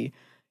 Maybe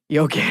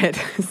you'll get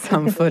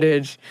some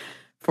footage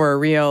for a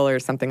reel or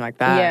something like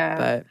that. Yeah.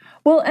 But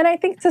well, and I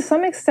think to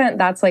some extent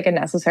that's like a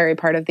necessary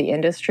part of the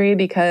industry,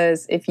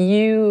 because if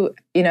you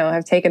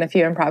have taken a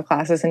few improv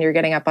classes and you're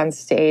getting up on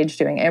stage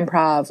doing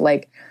improv,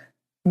 like,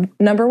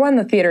 number one,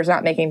 the theater's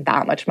not making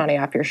that much money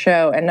off your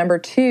show. And number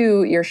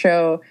two, your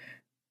show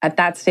at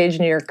that stage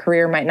in your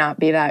career might not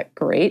be that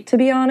great, to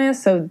be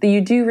honest. So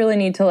you do really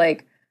need to,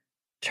 like,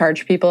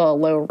 charge people a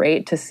low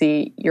rate to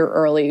see your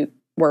early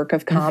work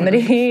of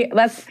comedy.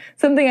 That's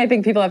something I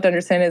think people have to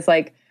understand is,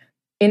 like,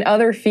 in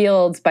other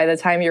fields, by the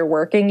time you're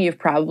working, you've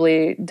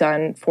probably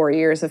done 4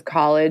 years of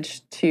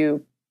college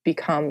to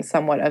become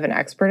somewhat of an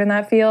expert in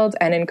that field.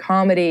 And in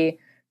comedy,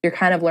 you're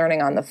kind of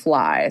learning on the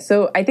fly.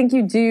 So I think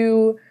you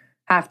do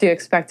have to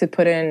expect to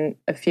put in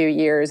a few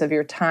years of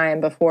your time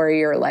before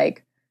you're,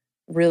 like,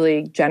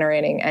 really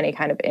generating any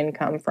kind of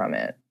income from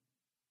it.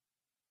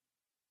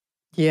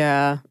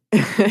 yeah,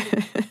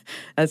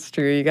 that's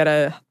true. You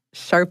gotta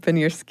sharpen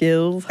your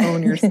skills,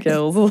 hone your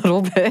skills a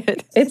little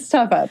bit. It's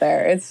tough out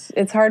there.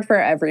 It's hard for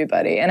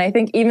everybody. And I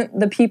think even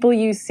the people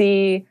you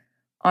see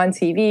on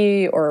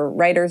TV or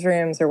writers'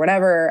 rooms or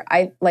whatever,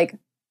 I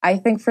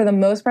think for the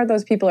most part,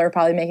 those people are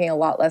probably making a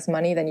lot less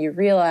money than you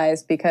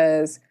realize,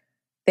 because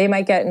they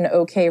might get an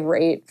okay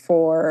rate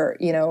for,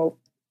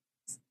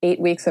 8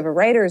 weeks of a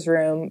writer's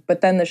room, but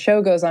then the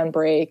show goes on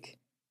break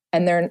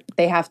and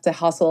they have to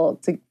hustle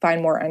to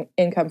find more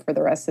income for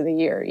the rest of the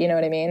year. You know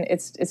what I mean?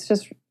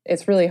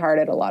 It's really hard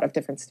at a lot of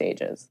different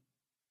stages.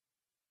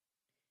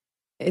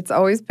 It's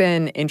always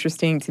been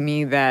interesting to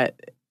me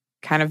that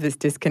kind of this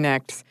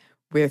disconnect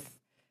with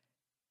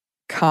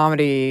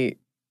comedy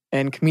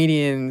and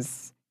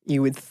comedians,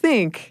 you would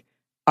think,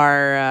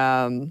 are,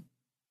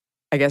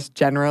 I guess,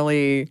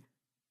 generally,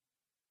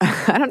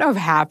 I don't know if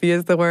happy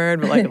is the word,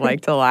 but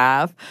like to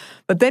laugh.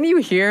 But then you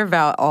hear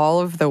about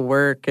all of the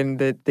work and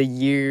the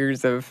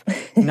years of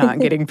not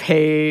getting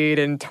paid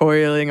and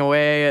toiling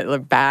away at,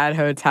 like, bad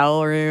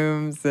hotel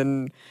rooms,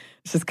 and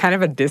it's just kind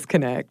of a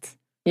disconnect.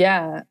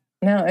 Yeah,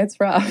 no, it's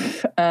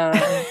rough.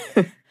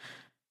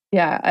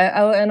 Yeah,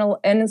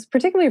 and it's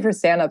particularly for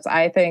stand-ups.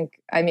 I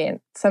mean,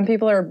 some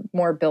people are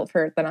more built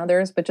for it than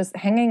others, but just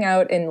hanging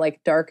out in,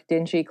 like, dark,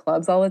 dingy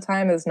clubs all the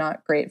time is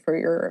not great for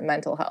your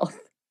mental health.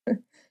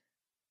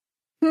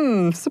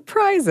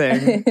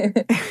 Surprising.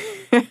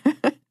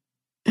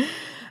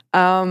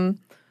 And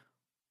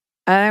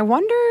I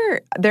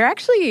wonder, there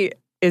actually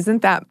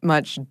isn't that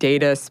much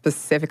data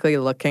specifically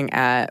looking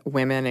at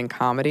women in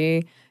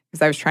comedy,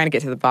 because I was trying to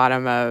get to the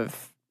bottom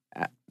of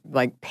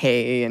like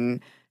pay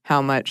and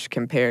how much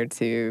compared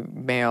to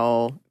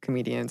male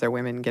comedians are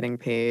women getting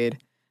paid.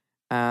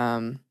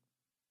 But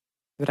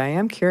I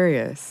am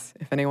curious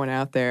if anyone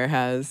out there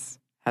has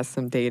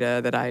some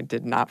data that I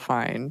did not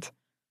find.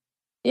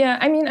 Yeah,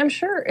 I mean, I'm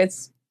sure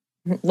it's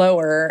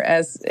lower,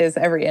 as is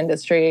every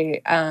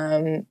industry,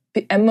 and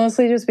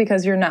mostly just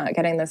because you're not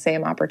getting the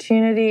same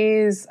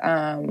opportunities.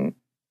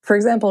 For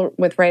example,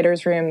 with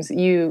writers' rooms,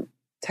 you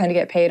tend to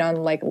get paid on,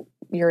 like,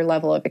 your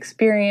level of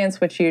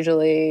experience, which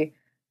usually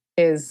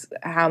is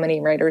how many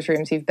writers'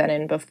 rooms you've been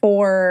in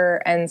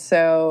before. And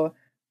so,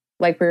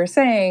 like we were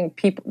saying,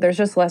 there's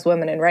just less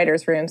women in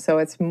writers' rooms, so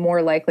it's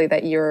more likely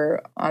that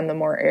you're on the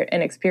more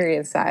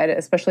inexperienced side,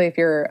 especially if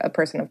you're a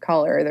person of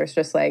color. There's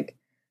just, like,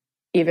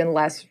 even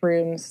less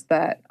rooms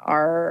that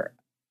are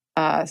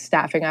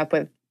staffing up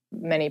with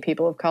many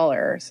people of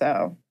color.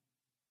 So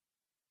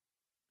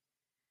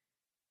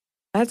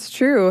that's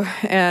true.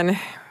 And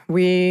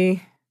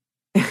we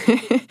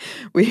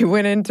we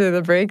went into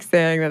the break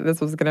saying that this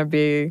was going to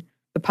be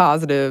the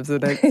positives,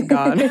 and it's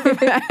gone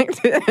back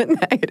to the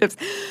negatives.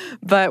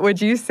 But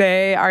would you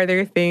say, are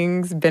there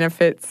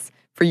benefits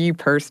for you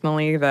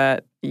personally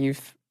that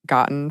you've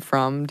gotten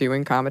from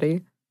doing comedy?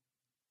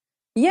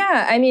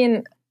 Yeah, I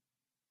mean,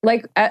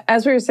 like,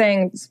 as we were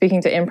saying,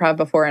 speaking to improv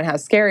before and how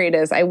scary it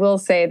is, I will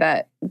say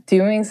that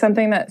doing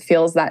something that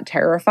feels that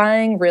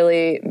terrifying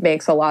really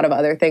makes a lot of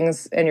other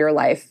things in your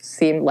life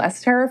seem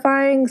less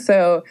terrifying.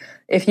 So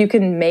if you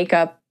can make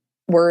up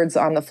words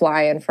on the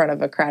fly in front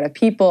of a crowd of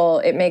people,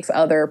 it makes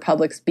other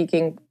public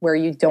speaking where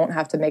you don't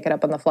have to make it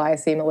up on the fly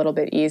seem a little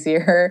bit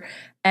easier.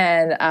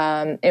 And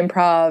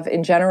improv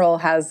in general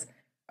has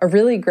a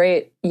really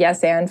great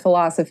yes and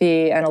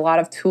philosophy and a lot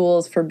of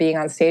tools for being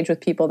on stage with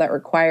people that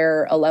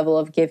require a level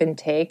of give and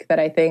take that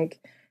I think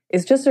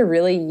is just a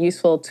really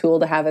useful tool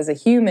to have as a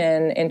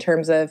human in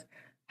terms of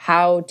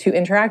how to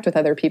interact with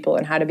other people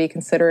and how to be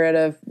considerate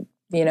of,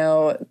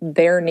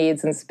 their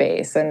needs in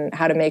space, and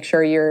how to make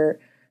sure you're,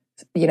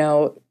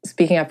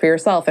 speaking up for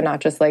yourself and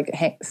not just like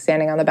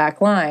standing on the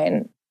back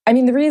line. I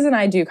mean, the reason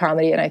I do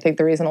comedy, and I think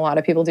the reason a lot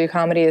of people do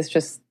comedy, is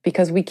just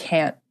because we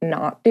can't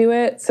not do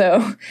it.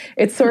 So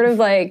it's sort of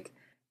like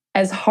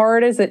as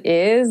hard as it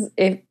is,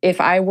 if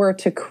I were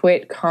to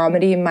quit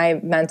comedy, my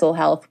mental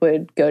health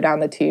would go down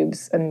the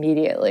tubes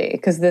immediately,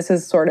 because this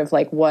is sort of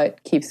like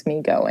what keeps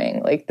me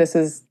going. Like, this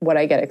is what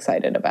I get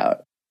excited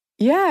about.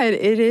 Yeah,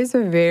 it is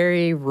a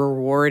very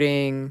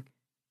rewarding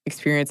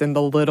experience, and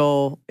the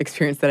little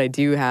experience that I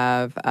do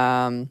have.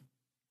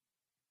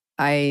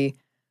 I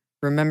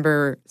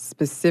remember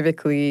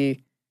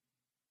specifically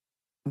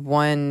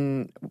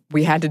when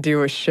we had to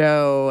do a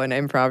show, an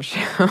improv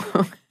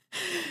show,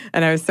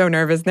 and I was so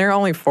nervous. And there are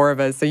only 4 of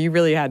us, so you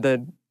really had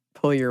to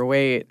pull your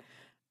weight.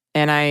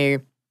 And I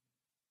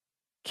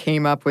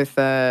came up with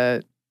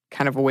a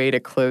kind of a way to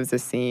close a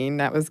scene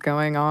that was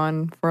going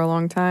on for a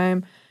long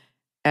time.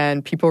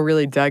 And people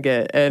really dug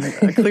it. And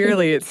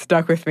clearly it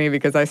stuck with me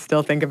because I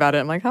still think about it.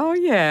 I'm like, oh,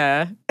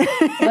 yeah.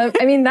 Well,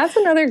 I mean, that's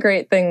another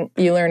great thing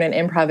you learn in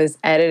improv is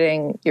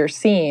editing your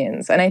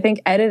scenes. And I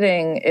think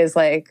editing is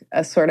like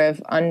a sort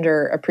of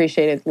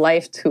underappreciated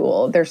life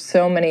tool. There's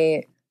so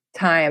many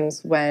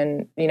times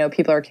when,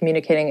 people are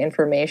communicating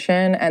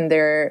information and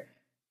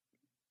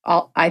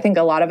I think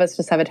a lot of us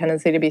just have a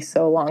tendency to be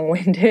so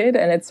long-winded,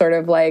 and it's sort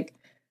of like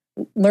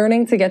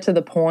learning to get to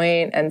the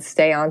point and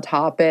stay on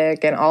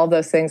topic and all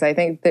those things. I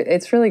think that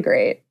it's really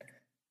great.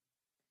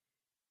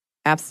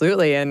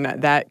 Absolutely. And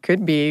that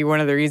could be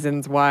one of the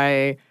reasons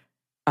why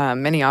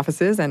many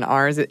offices, and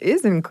ours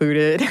is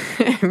included,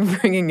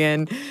 bringing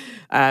in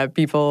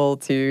people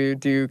to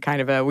do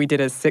we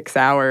did a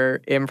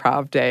 6-hour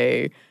improv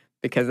day,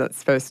 because that's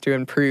supposed to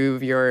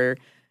improve your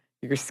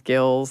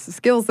skills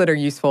that are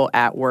useful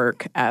at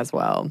work as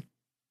well.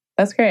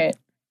 That's great.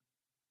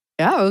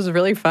 Yeah, it was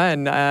really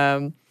fun.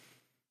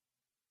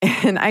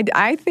 And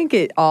I think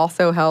it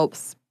also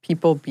helps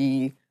people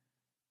be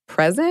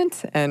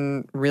present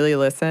and really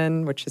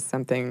listen, which is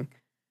something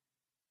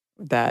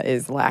that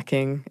is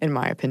lacking, in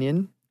my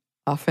opinion,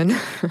 often.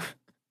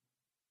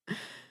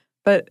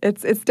 But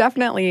it's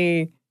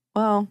definitely,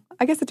 well,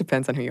 I guess it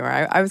depends on who you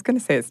are. I was going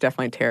to say it's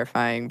definitely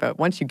terrifying, but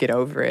once you get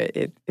over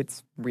it,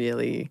 it's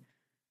really,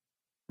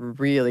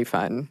 really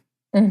fun.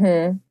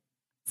 Mm-hmm.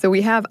 So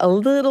we have a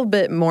little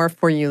bit more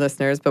for you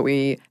listeners, but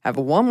we have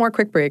one more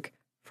quick break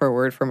for a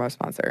word from our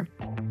sponsor.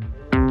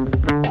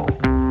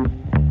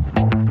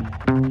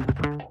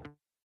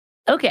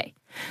 Okay,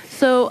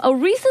 so a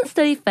recent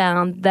study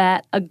found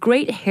that a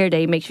great hair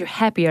day makes you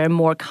happier and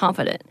more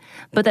confident.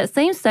 But that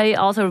same study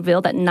also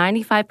revealed that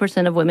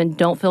 95% of women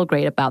don't feel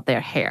great about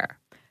their hair.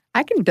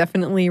 I can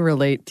definitely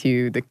relate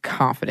to the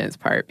confidence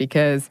part,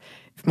 because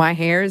if my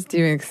hair is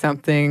doing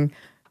something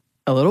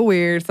a little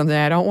weird, something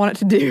I don't want it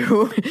to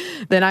do,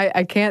 then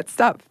I can't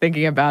stop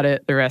thinking about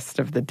it the rest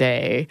of the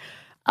day.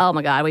 Oh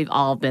my God, we've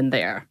all been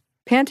there.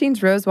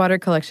 Pantene's Rosewater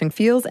collection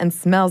feels and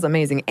smells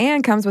amazing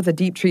and comes with a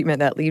deep treatment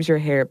that leaves your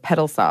hair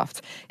petal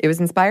soft. It was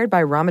inspired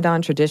by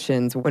Ramadan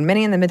traditions, when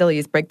many in the Middle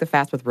East break the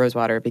fast with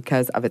rosewater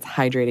because of its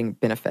hydrating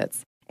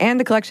benefits. And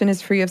the collection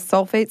is free of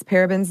sulfates,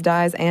 parabens,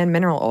 dyes, and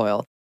mineral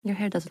oil. Your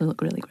hair does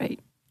look really great.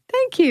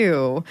 Thank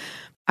you.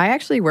 I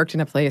actually worked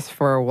in a place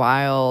for a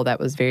while that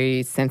was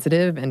very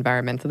sensitive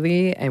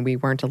environmentally, and we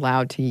weren't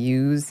allowed to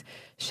use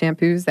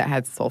shampoos that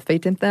had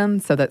sulfate in them.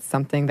 So that's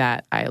something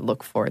that I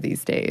look for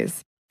these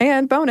days.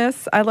 And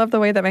bonus, I love the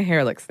way that my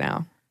hair looks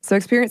now. So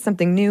experience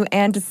something new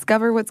and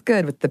discover what's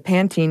good with the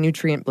Pantene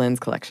Nutrient Blends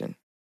collection.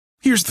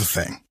 Here's the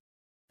thing.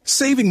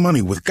 Saving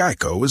money with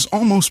Geico is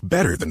almost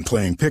better than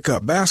playing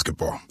pickup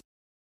basketball.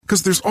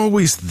 Because there's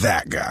always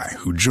that guy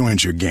who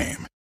joins your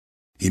game.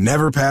 He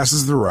never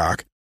passes the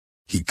rock,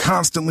 he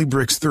constantly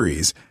bricks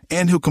threes,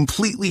 and he'll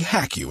completely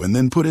hack you and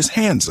then put his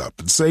hands up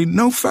and say,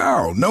 "No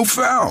foul, no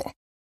foul."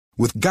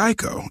 With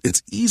Geico,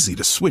 it's easy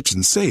to switch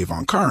and save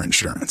on car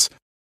insurance.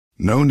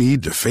 No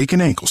need to fake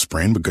an ankle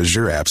sprain because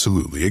you're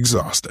absolutely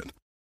exhausted.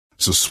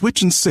 So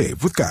switch and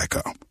save with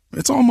Geico.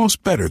 It's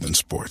almost better than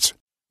sports.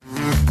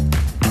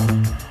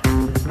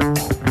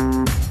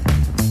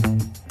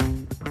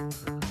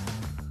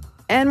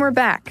 And we're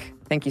back.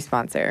 Thank you,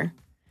 sponsor.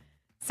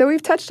 So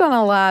we've touched on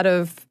a lot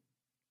of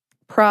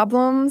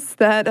problems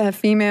that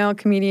female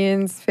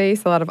comedians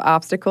face, a lot of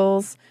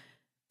obstacles.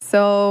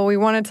 So we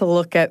wanted to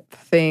look at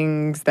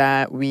things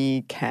that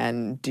we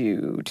can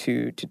do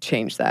to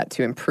change that,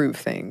 to improve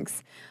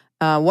things.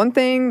 One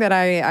thing that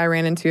I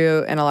ran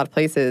into in a lot of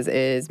places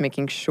is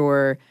making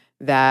sure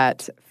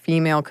that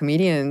female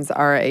comedians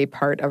are a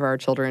part of our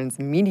children's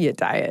media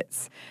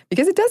diets.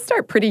 Because it does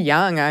start pretty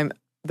young.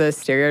 The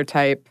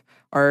stereotype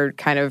or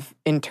kind of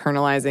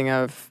internalizing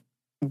of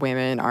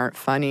women aren't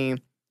funny,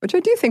 which I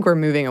do think we're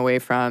moving away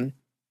from,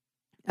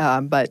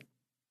 but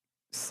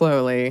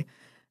slowly.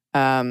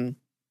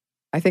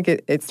 I think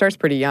it starts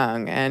pretty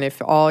young. And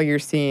if all you're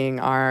seeing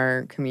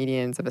are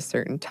comedians of a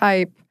certain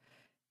type,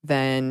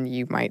 then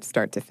you might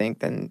start to think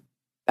then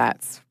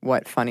that's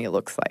what funny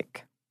looks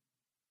like.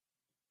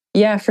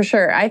 Yeah, for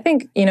sure. I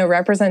think,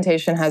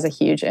 representation has a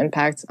huge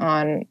impact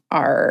on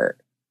our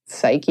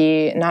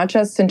psyche, not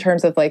just in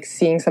terms of like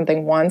seeing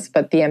something once,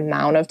 but the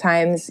amount of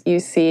times you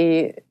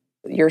see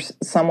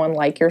someone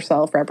like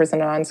yourself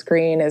represented on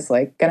screen is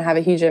like going to have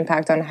a huge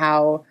impact on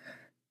how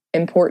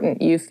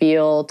important you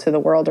feel to the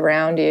world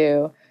around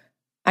you.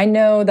 I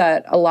know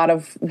that a lot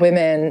of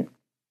women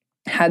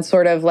had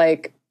sort of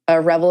like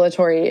a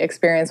revelatory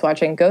experience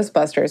watching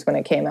Ghostbusters when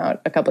it came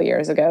out a couple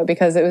years ago,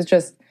 because it was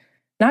just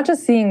not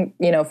just seeing,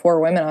 4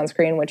 women on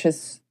screen, which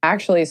is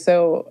actually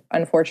so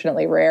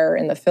unfortunately rare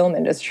in the film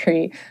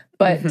industry,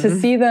 but to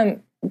see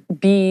them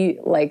be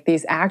like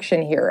these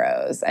action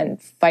heroes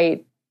and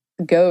fight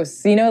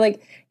ghosts,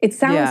 like it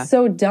sounds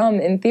so dumb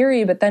in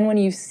theory, but then when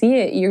you see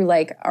it, you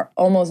like are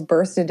almost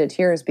burst into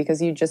tears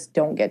because you just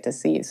don't get to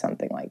see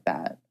something like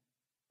that.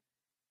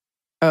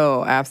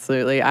 Oh,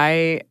 absolutely.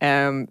 I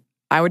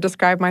would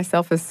describe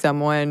myself as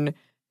someone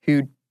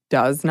who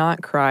does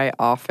not cry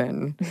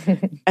often.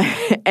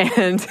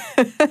 And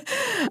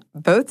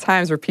both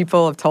times where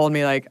people have told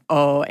me like,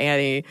 "Oh,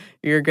 Annie,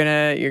 you're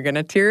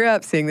gonna tear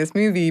up seeing this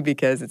movie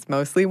because it's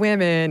mostly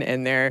women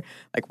and they're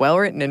like well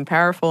written and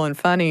powerful and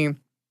funny."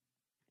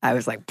 I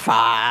was like,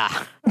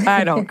 "Bah,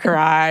 I don't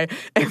cry."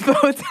 And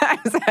both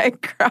times I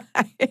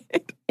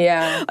cried.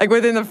 Yeah. Like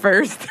within the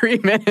first 3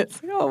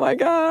 minutes. Oh my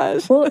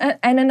gosh. Well,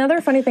 and another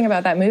funny thing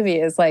about that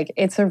movie is like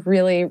it's a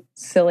really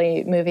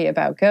silly movie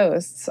about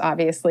ghosts,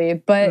 obviously,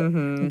 but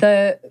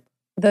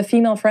the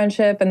female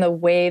friendship and the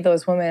way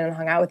those women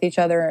hung out with each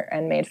other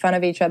and made fun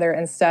of each other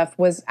and stuff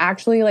was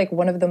actually like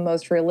one of the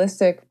most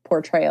realistic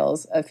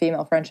portrayals of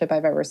female friendship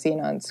I've ever seen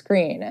on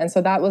screen. And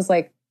so that was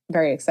like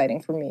very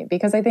exciting for me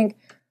because I think,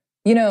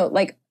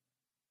 like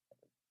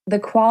the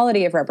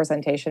quality of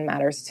representation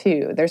matters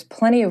too. There's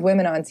plenty of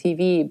women on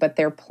TV, but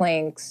they're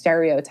playing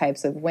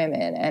stereotypes of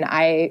women. And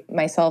I,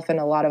 myself, and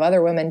a lot of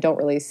other women don't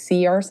really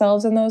see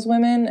ourselves in those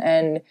women.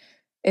 And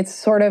it's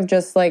sort of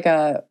just like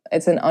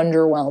it's an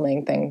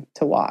underwhelming thing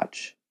to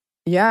watch.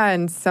 Yeah,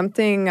 and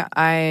something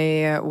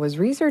I was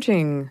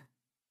researching,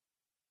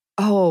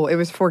 it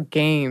was for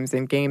games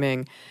and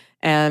gaming.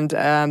 And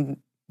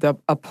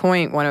a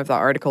point one of the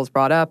articles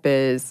brought up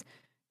is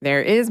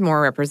there is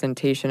more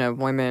representation of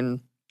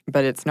women,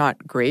 but it's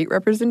not great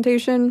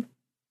representation.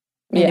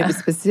 And it was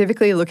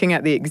specifically looking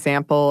at the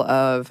example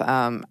of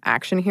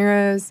action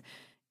heroes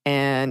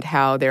and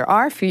how there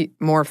are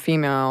more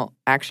female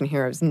action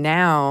heroes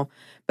now,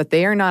 but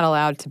they are not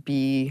allowed to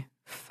be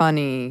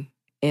funny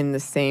in the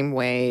same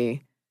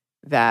way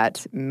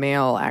that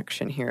male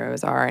action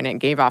heroes are. And it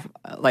gave off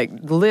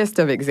like the list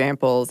of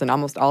examples, and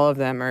almost all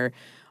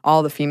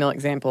the female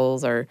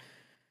examples are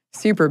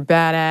super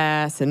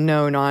badass and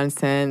no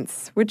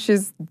nonsense, which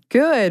is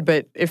good.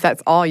 But if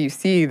that's all you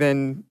see,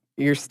 then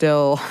you're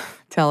still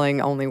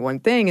telling only one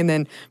thing. And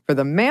then for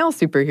the male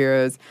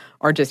superheroes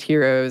or just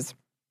heroes,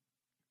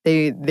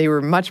 they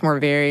were much more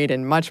varied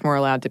and much more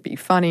allowed to be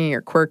funny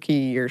or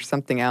quirky or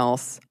something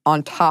else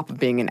on top of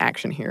being an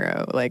action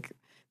hero. Like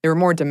there were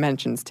more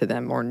dimensions to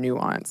them, more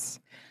nuance.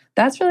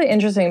 That's really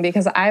interesting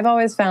because I've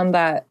always found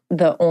that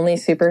the only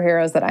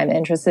superheroes that I'm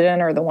interested in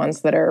are the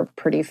ones that are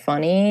pretty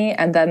funny.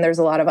 And then there's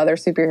a lot of other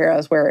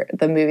superheroes where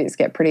the movies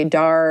get pretty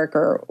dark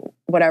or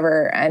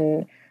whatever.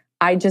 And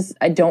I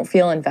don't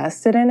feel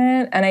invested in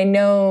it. And I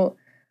know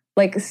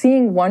like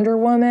seeing Wonder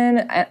Woman,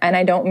 and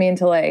I don't mean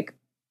to like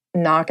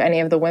knock any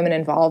of the women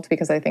involved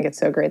because I think it's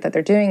so great that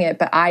they're doing it,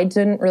 but I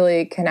didn't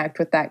really connect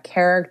with that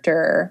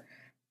character.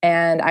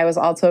 And I was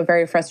also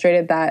very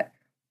frustrated that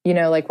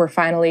like we're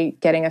finally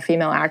getting a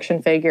female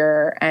action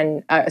figure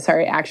and,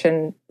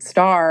 action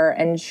star.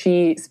 And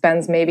she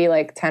spends maybe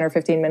like 10 or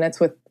 15 minutes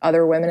with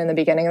other women in the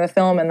beginning of the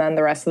film. And then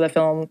the rest of the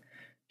film,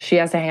 she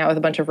has to hang out with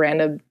a bunch of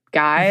random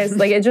guys.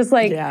 Like it just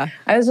like,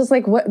 I was just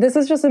like, what? This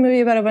is just a movie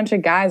about a bunch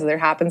of guys. There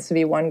happens to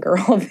be one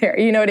girl there.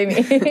 You know what I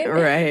mean?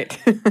 Right.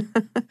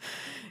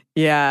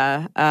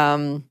 Yeah.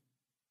 The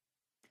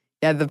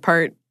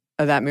part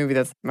of that movie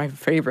that's my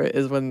favorite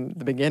is when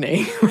the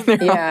beginning, when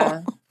they're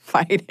all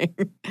fighting.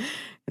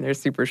 And they're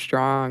super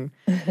strong.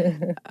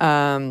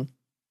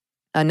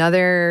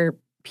 Another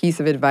piece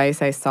of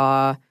advice I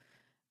saw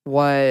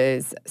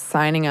was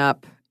signing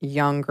up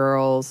young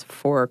girls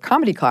for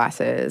comedy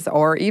classes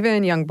or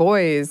even young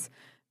boys,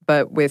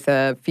 but with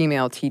a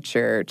female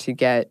teacher to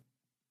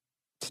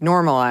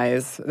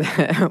normalize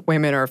that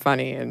women are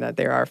funny and that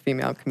there are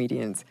female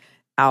comedians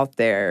out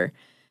there.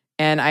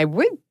 And I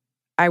would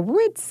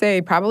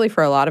say probably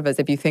for a lot of us,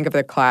 if you think of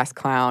the class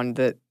clown,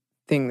 the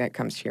thing that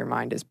comes to your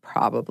mind is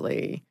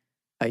probably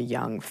a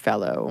young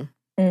fellow.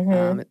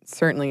 It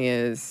certainly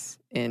is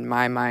in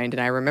my mind.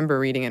 And I remember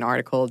reading an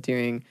article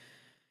getting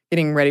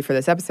ready for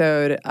this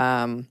episode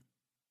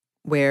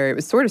where it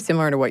was sort of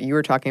similar to what you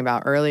were talking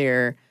about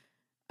earlier.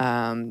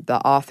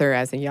 The author,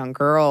 as a young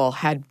girl,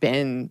 had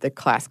been the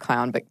class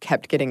clown, but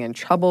kept getting in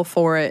trouble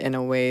for it in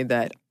a way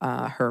that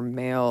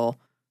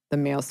the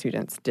male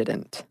students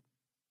didn't.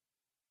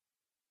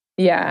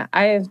 Yeah,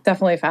 I've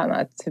definitely found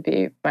that to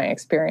be my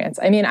experience.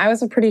 I mean, I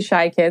was a pretty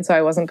shy kid, so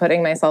I wasn't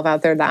putting myself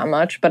out there that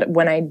much. But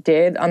when I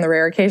did, on the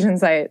rare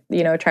occasions I,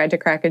 tried to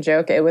crack a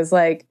joke, it was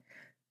like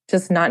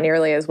just not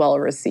nearly as well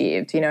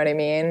received. You know what I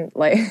mean?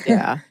 Like,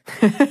 yeah.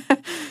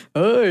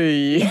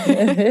 Oy.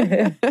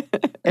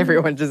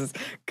 Everyone just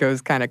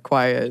goes kind of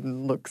quiet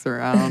and looks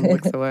around,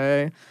 looks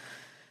away.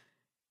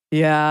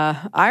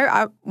 Yeah,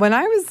 I when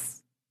I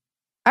was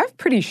I'm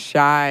pretty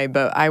shy,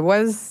 but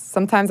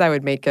sometimes I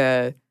would make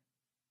a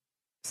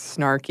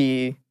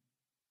snarky,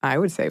 I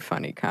would say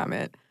funny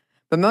comment.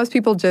 But most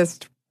people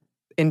just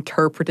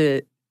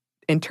interpreted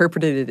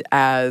it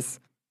as,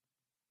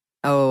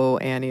 oh,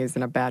 Annie is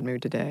in a bad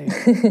mood today.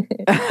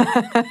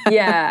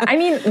 Yeah. I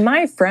mean,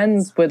 my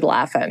friends would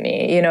laugh at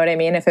me, you know what I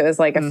mean? If it was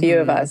like a few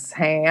of us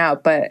hanging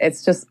out, but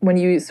it's just when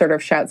you sort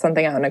of shout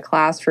something out in a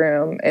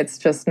classroom, it's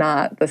just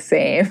not the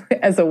same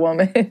as a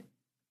woman.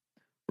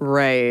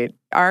 Right.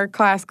 Our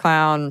class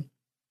clown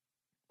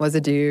was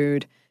a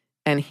dude,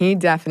 and he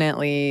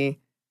definitely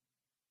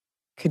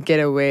could get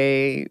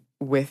away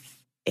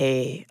with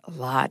a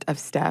lot of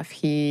stuff.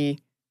 He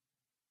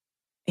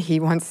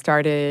once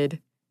started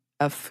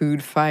a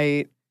food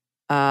fight,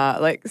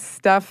 like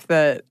stuff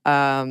that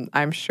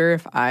I'm sure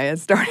if I had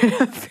started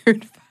a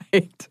food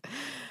fight,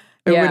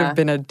 it would have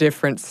been a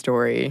different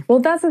story. Well,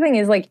 that's the thing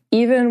is, like,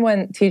 even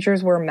when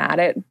teachers were mad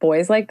at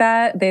boys like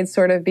that, they'd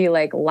sort of be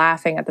like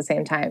laughing at the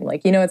same time.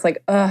 Like, you know, it's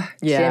like, ugh,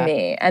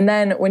 Jimmy. And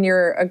then when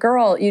you're a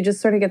girl, you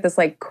just sort of get this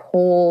like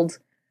cold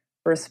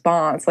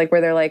response, like where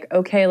they're like,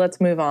 okay,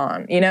 let's move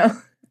on, you know?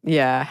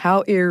 Yeah,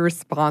 how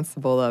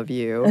irresponsible of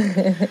you.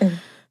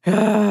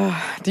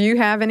 Do you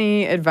have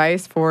any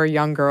advice for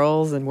young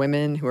girls and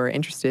women who are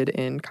interested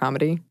in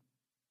comedy?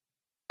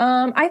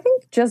 I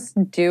think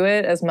just do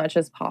it as much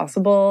as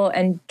possible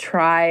and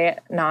try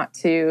not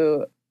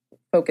to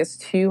focus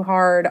too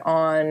hard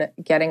on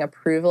getting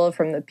approval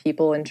from the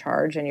people in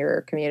charge in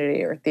your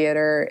community or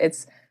theater.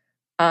 It's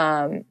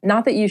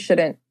not that you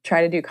shouldn't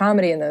try to do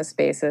comedy in those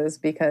spaces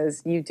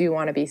because you do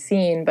want to be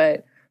seen,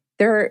 but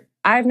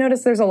I've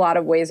noticed there's a lot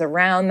of ways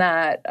around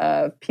that,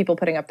 of people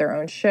putting up their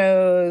own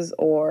shows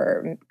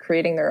or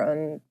creating their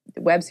own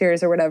web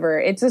series or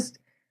whatever.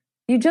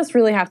 You just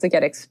really have to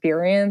get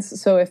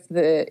experience. So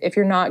if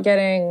you're not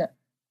getting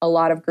a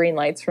lot of green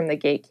lights from the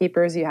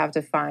gatekeepers, you have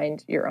to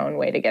find your own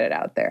way to get it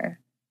out there.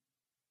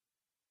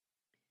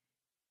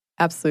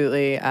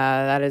 Absolutely.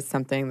 That is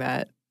something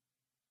that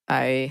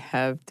I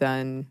have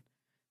done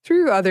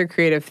through other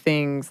creative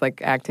things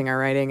like acting or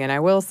writing. And I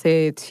will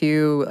say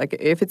too, like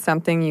if it's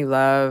something you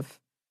love,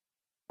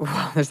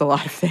 well, there's a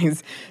lot of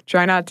things.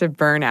 Try not to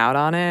burn out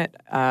on it,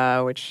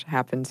 which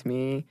happened to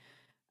me.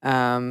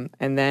 And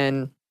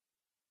then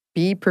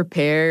be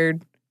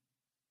prepared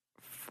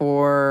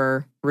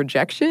for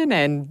rejection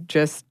and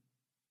just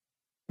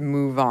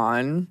move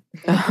on.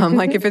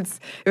 Like if it's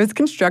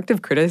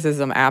constructive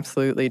criticism,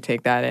 absolutely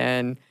take that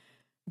in.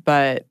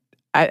 But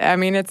I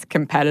mean, it's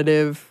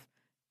competitive,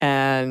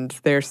 and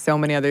there's so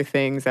many other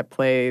things at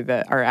play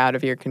that are out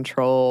of your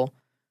control.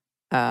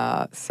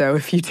 So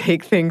if you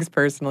take things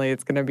personally,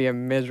 it's going to be a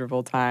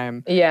miserable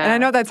time. Yeah, and I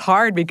know that's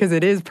hard because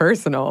it is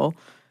personal.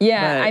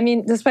 Yeah, but I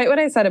mean, despite what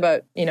I said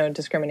about,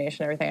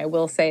 discrimination and everything, I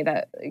will say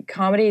that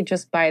comedy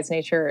just by its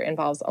nature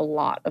involves a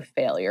lot of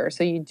failure.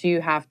 So you do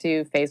have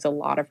to face a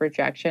lot of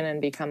rejection and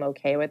become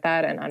okay with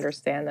that and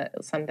understand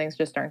that some things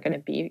just aren't going to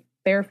be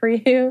there for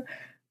you.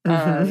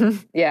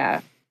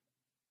 Yeah.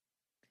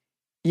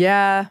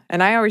 Yeah,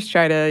 and I always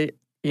try to,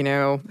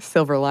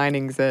 silver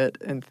linings it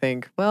and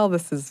think, well,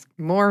 this is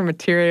more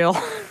material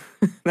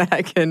that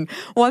I can,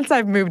 once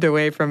I've moved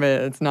away from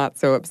it, it's not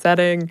so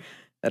upsetting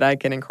that I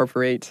can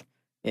incorporate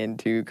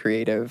into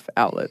creative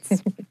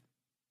outlets.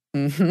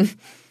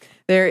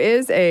 There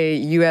is a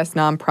U.S.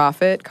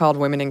 nonprofit called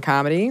Women in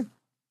Comedy,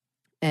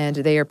 and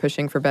they are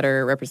pushing for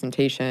better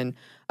representation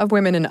of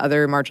women and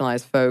other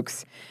marginalized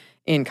folks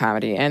in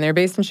comedy. And they're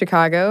based in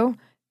Chicago.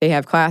 They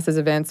have classes,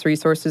 events,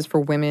 resources for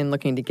women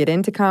looking to get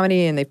into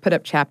comedy, and they've put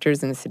up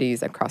chapters in the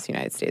cities across the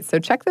United States. So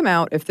check them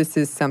out if this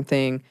is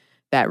something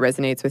that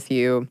resonates with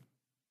you.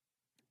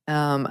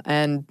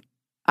 And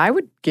I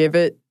would give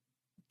it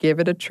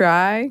a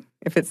try.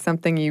 If it's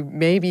something you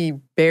maybe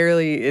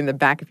barely in the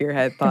back of your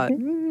head thought,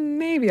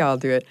 maybe I'll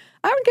do it,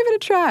 I would give it a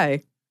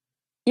try.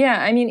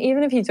 Yeah, I mean,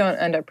 even if you don't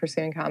end up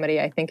pursuing comedy,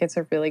 I think it's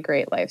a really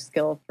great life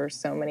skill for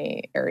so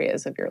many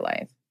areas of your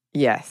life.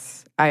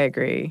 Yes, I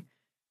agree.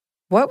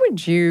 What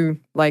would you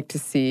like to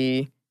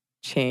see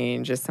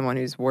change as someone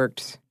who's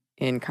worked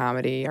in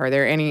comedy? Are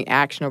there any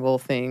actionable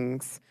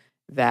things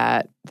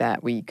that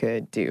we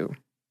could do?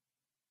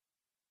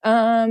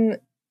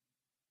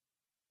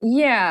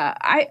 Yeah,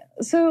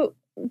 so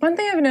one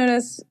thing I've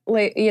noticed,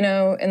 like, in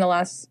the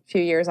last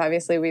few years,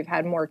 obviously we've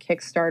had more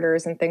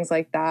Kickstarters and things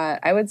like that.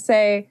 I would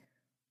say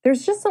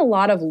there's just a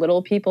lot of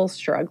little people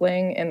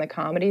struggling in the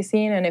comedy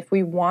scene. And if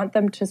we want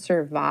them to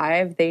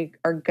survive, they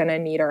are going to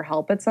need our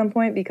help at some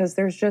point because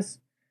there's just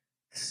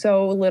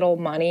so little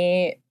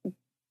money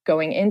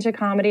going into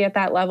comedy at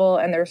that level.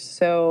 And there's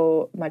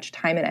so much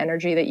time and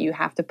energy that you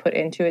have to put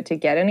into it to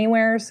get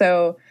anywhere.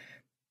 So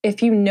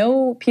if you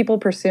know people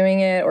pursuing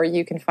it, or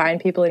you can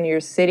find people in your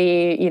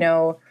city,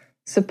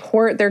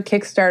 support their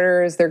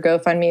Kickstarters, their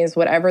GoFundMes,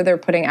 whatever they're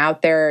putting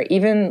out there,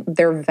 even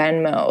their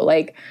Venmo.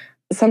 Like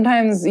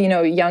sometimes,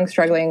 young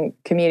struggling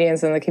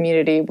comedians in the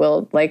community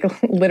will like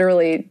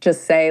literally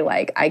just say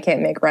like, I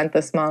can't make rent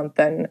this month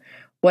and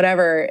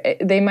whatever.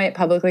 They might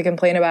publicly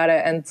complain about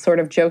it and sort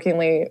of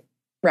jokingly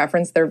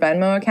reference their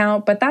Venmo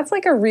account, but that's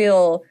like a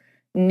real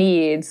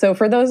need. So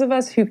for those of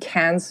us who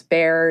can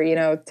spare,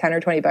 10 or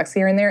 20 bucks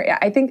here and there,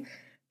 I think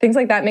things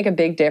like that make a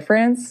big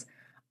difference.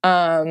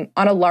 On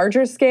a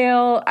larger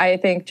scale, I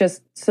think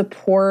just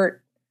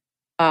support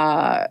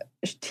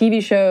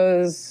TV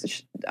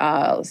shows,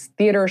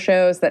 theater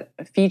shows that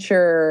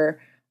feature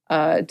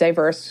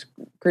diverse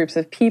groups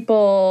of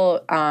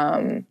people,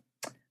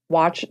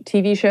 watch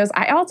TV shows.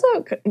 I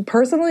also,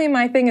 personally,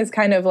 my thing is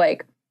kind of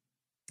like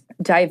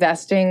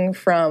divesting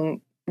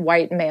from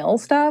white male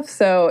stuff.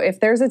 So if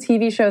there's a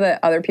TV show that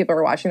other people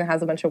are watching that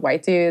has a bunch of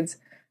white dudes,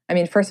 I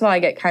mean, first of all, I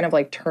get kind of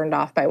like turned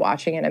off by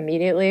watching it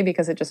immediately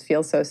because it just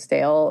feels so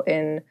stale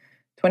in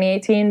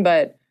 2018.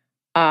 But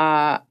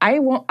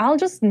I'll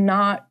just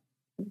not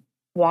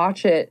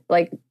watch it.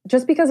 Like,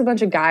 just because a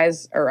bunch of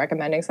guys are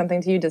recommending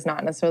something to you does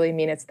not necessarily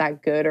mean it's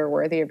that good or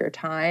worthy of your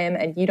time.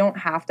 And you don't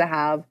have to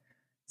have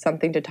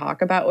something to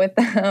talk about with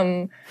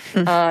them.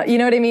 You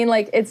know what I mean?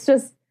 Like, it's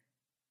just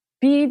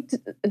be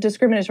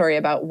discriminatory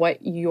about what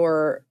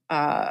you're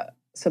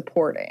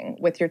supporting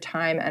with your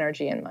time,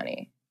 energy, and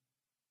money.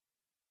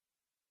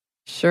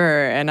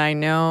 Sure. And I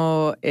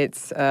know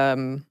it's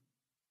a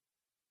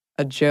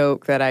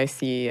joke that I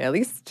see at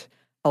least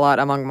a lot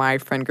among my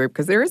friend group,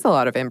 because there is a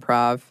lot of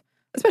improv,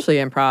 especially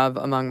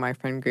improv among my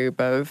friend group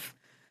of,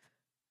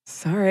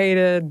 sorry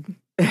to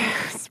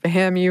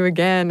spam you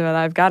again, but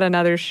I've got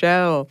another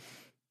show.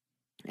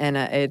 And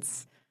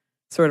it's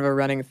sort of a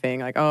running thing,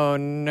 like, oh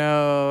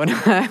no,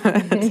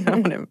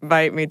 don't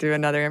invite me to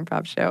another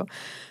improv show.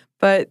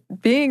 But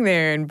being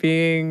there and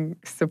being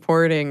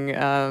supporting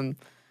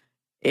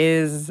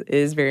is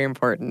very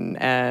important.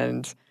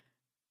 And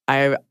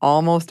I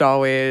almost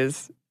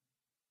always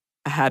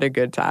had a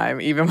good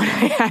time, even when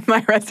I had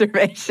my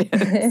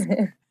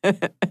reservations.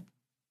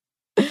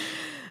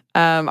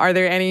 Are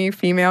there any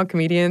female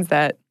comedians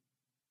that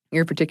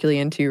you're particularly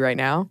into right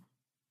now?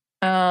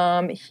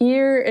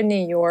 Here in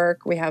New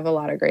York, we have a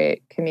lot of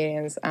great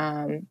comedians.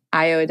 Ayo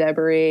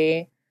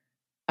Edebiri,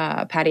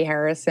 Patty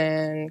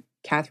Harrison,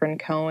 Catherine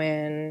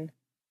Cohen.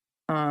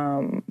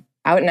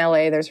 Out in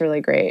LA, there's a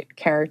really great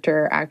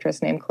character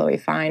actress named Chloe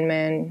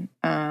Fineman.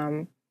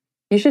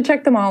 You should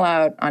check them all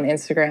out on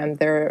Instagram.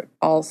 They're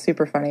all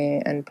super funny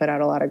and put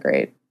out a lot of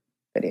great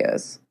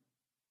videos.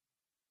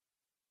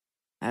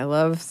 I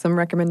love some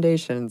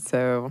recommendations,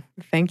 so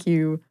thank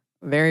you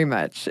very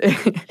much.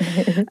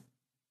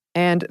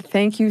 And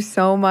thank you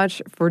so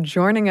much for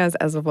joining us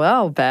as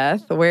well,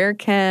 Beth. Where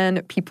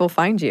can people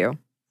find you?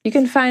 You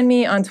can find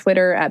me on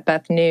Twitter at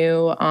Beth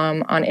New,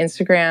 on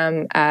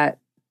Instagram at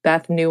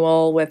Beth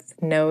Newell with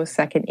no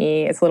second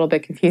E. It's a little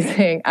bit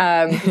confusing.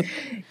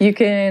 You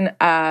can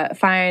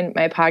find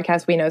my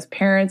podcast, We Knows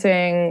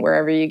Parenting,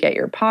 wherever you get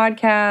your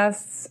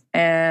podcasts.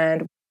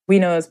 And We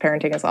Knows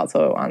Parenting is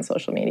also on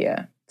social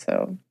media,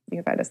 so you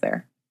can find us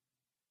there.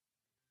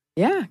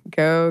 Yeah,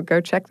 go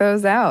check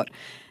those out.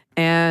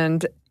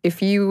 And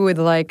if you would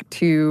like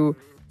to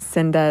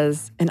send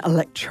us an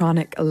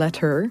electronic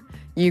letter,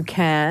 you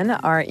can.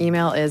 Our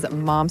email is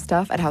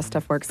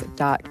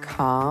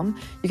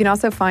momstuff@howstuffworks.com. You can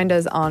also find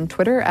us on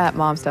Twitter at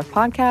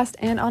momstuffpodcast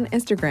and on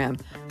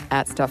Instagram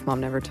at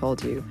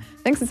stuffmomnevertoldyou.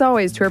 Thanks as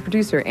always to our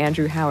producer,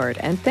 Andrew Howard,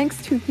 and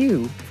thanks to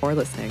you for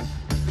listening.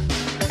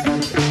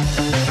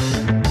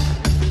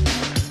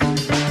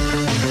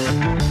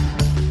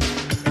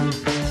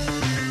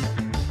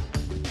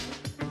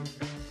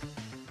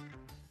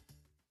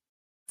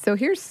 So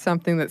here's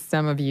something that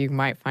some of you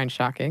might find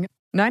shocking.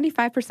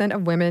 95%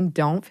 of women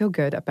don't feel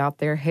good about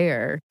their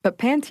hair, but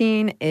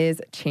Pantene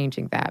is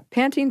changing that.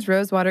 Pantene's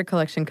Rosewater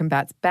collection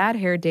combats bad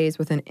hair days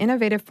with an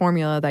innovative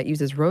formula that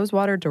uses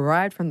rosewater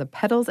derived from the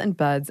petals and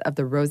buds of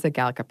the Rosa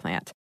gallica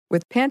plant.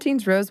 With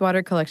Pantene's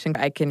Rosewater collection,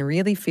 I can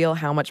really feel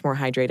how much more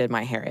hydrated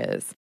my hair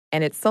is.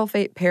 And it's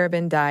sulfate,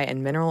 paraben, dye,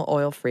 and mineral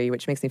oil free,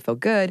 which makes me feel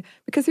good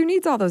because who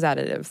needs all those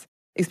additives?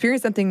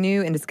 Experience something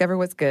new and discover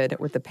what's good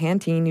with the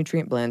Pantene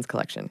Nutrient Blends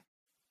collection.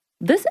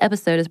 This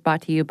episode is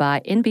brought to you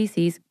by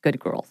NBC's Good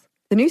Girls.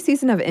 The new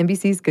season of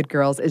NBC's Good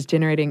Girls is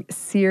generating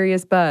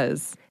serious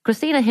buzz.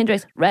 Christina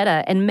Hendricks,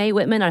 Retta, and Mae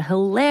Whitman are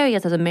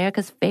hilarious as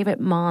America's favorite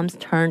moms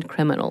turned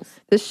criminals.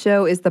 This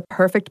show is the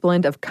perfect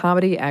blend of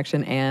comedy,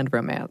 action, and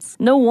romance.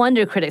 No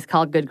wonder critics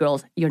call Good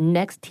Girls your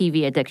next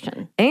TV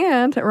addiction.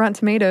 And Rotten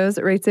Tomatoes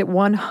rates it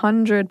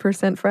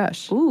 100%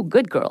 fresh. Ooh,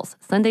 Good Girls,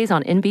 Sundays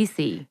on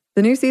NBC.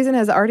 The new season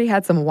has already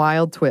had some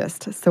wild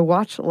twists, so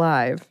watch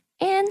live.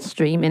 And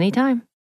stream anytime.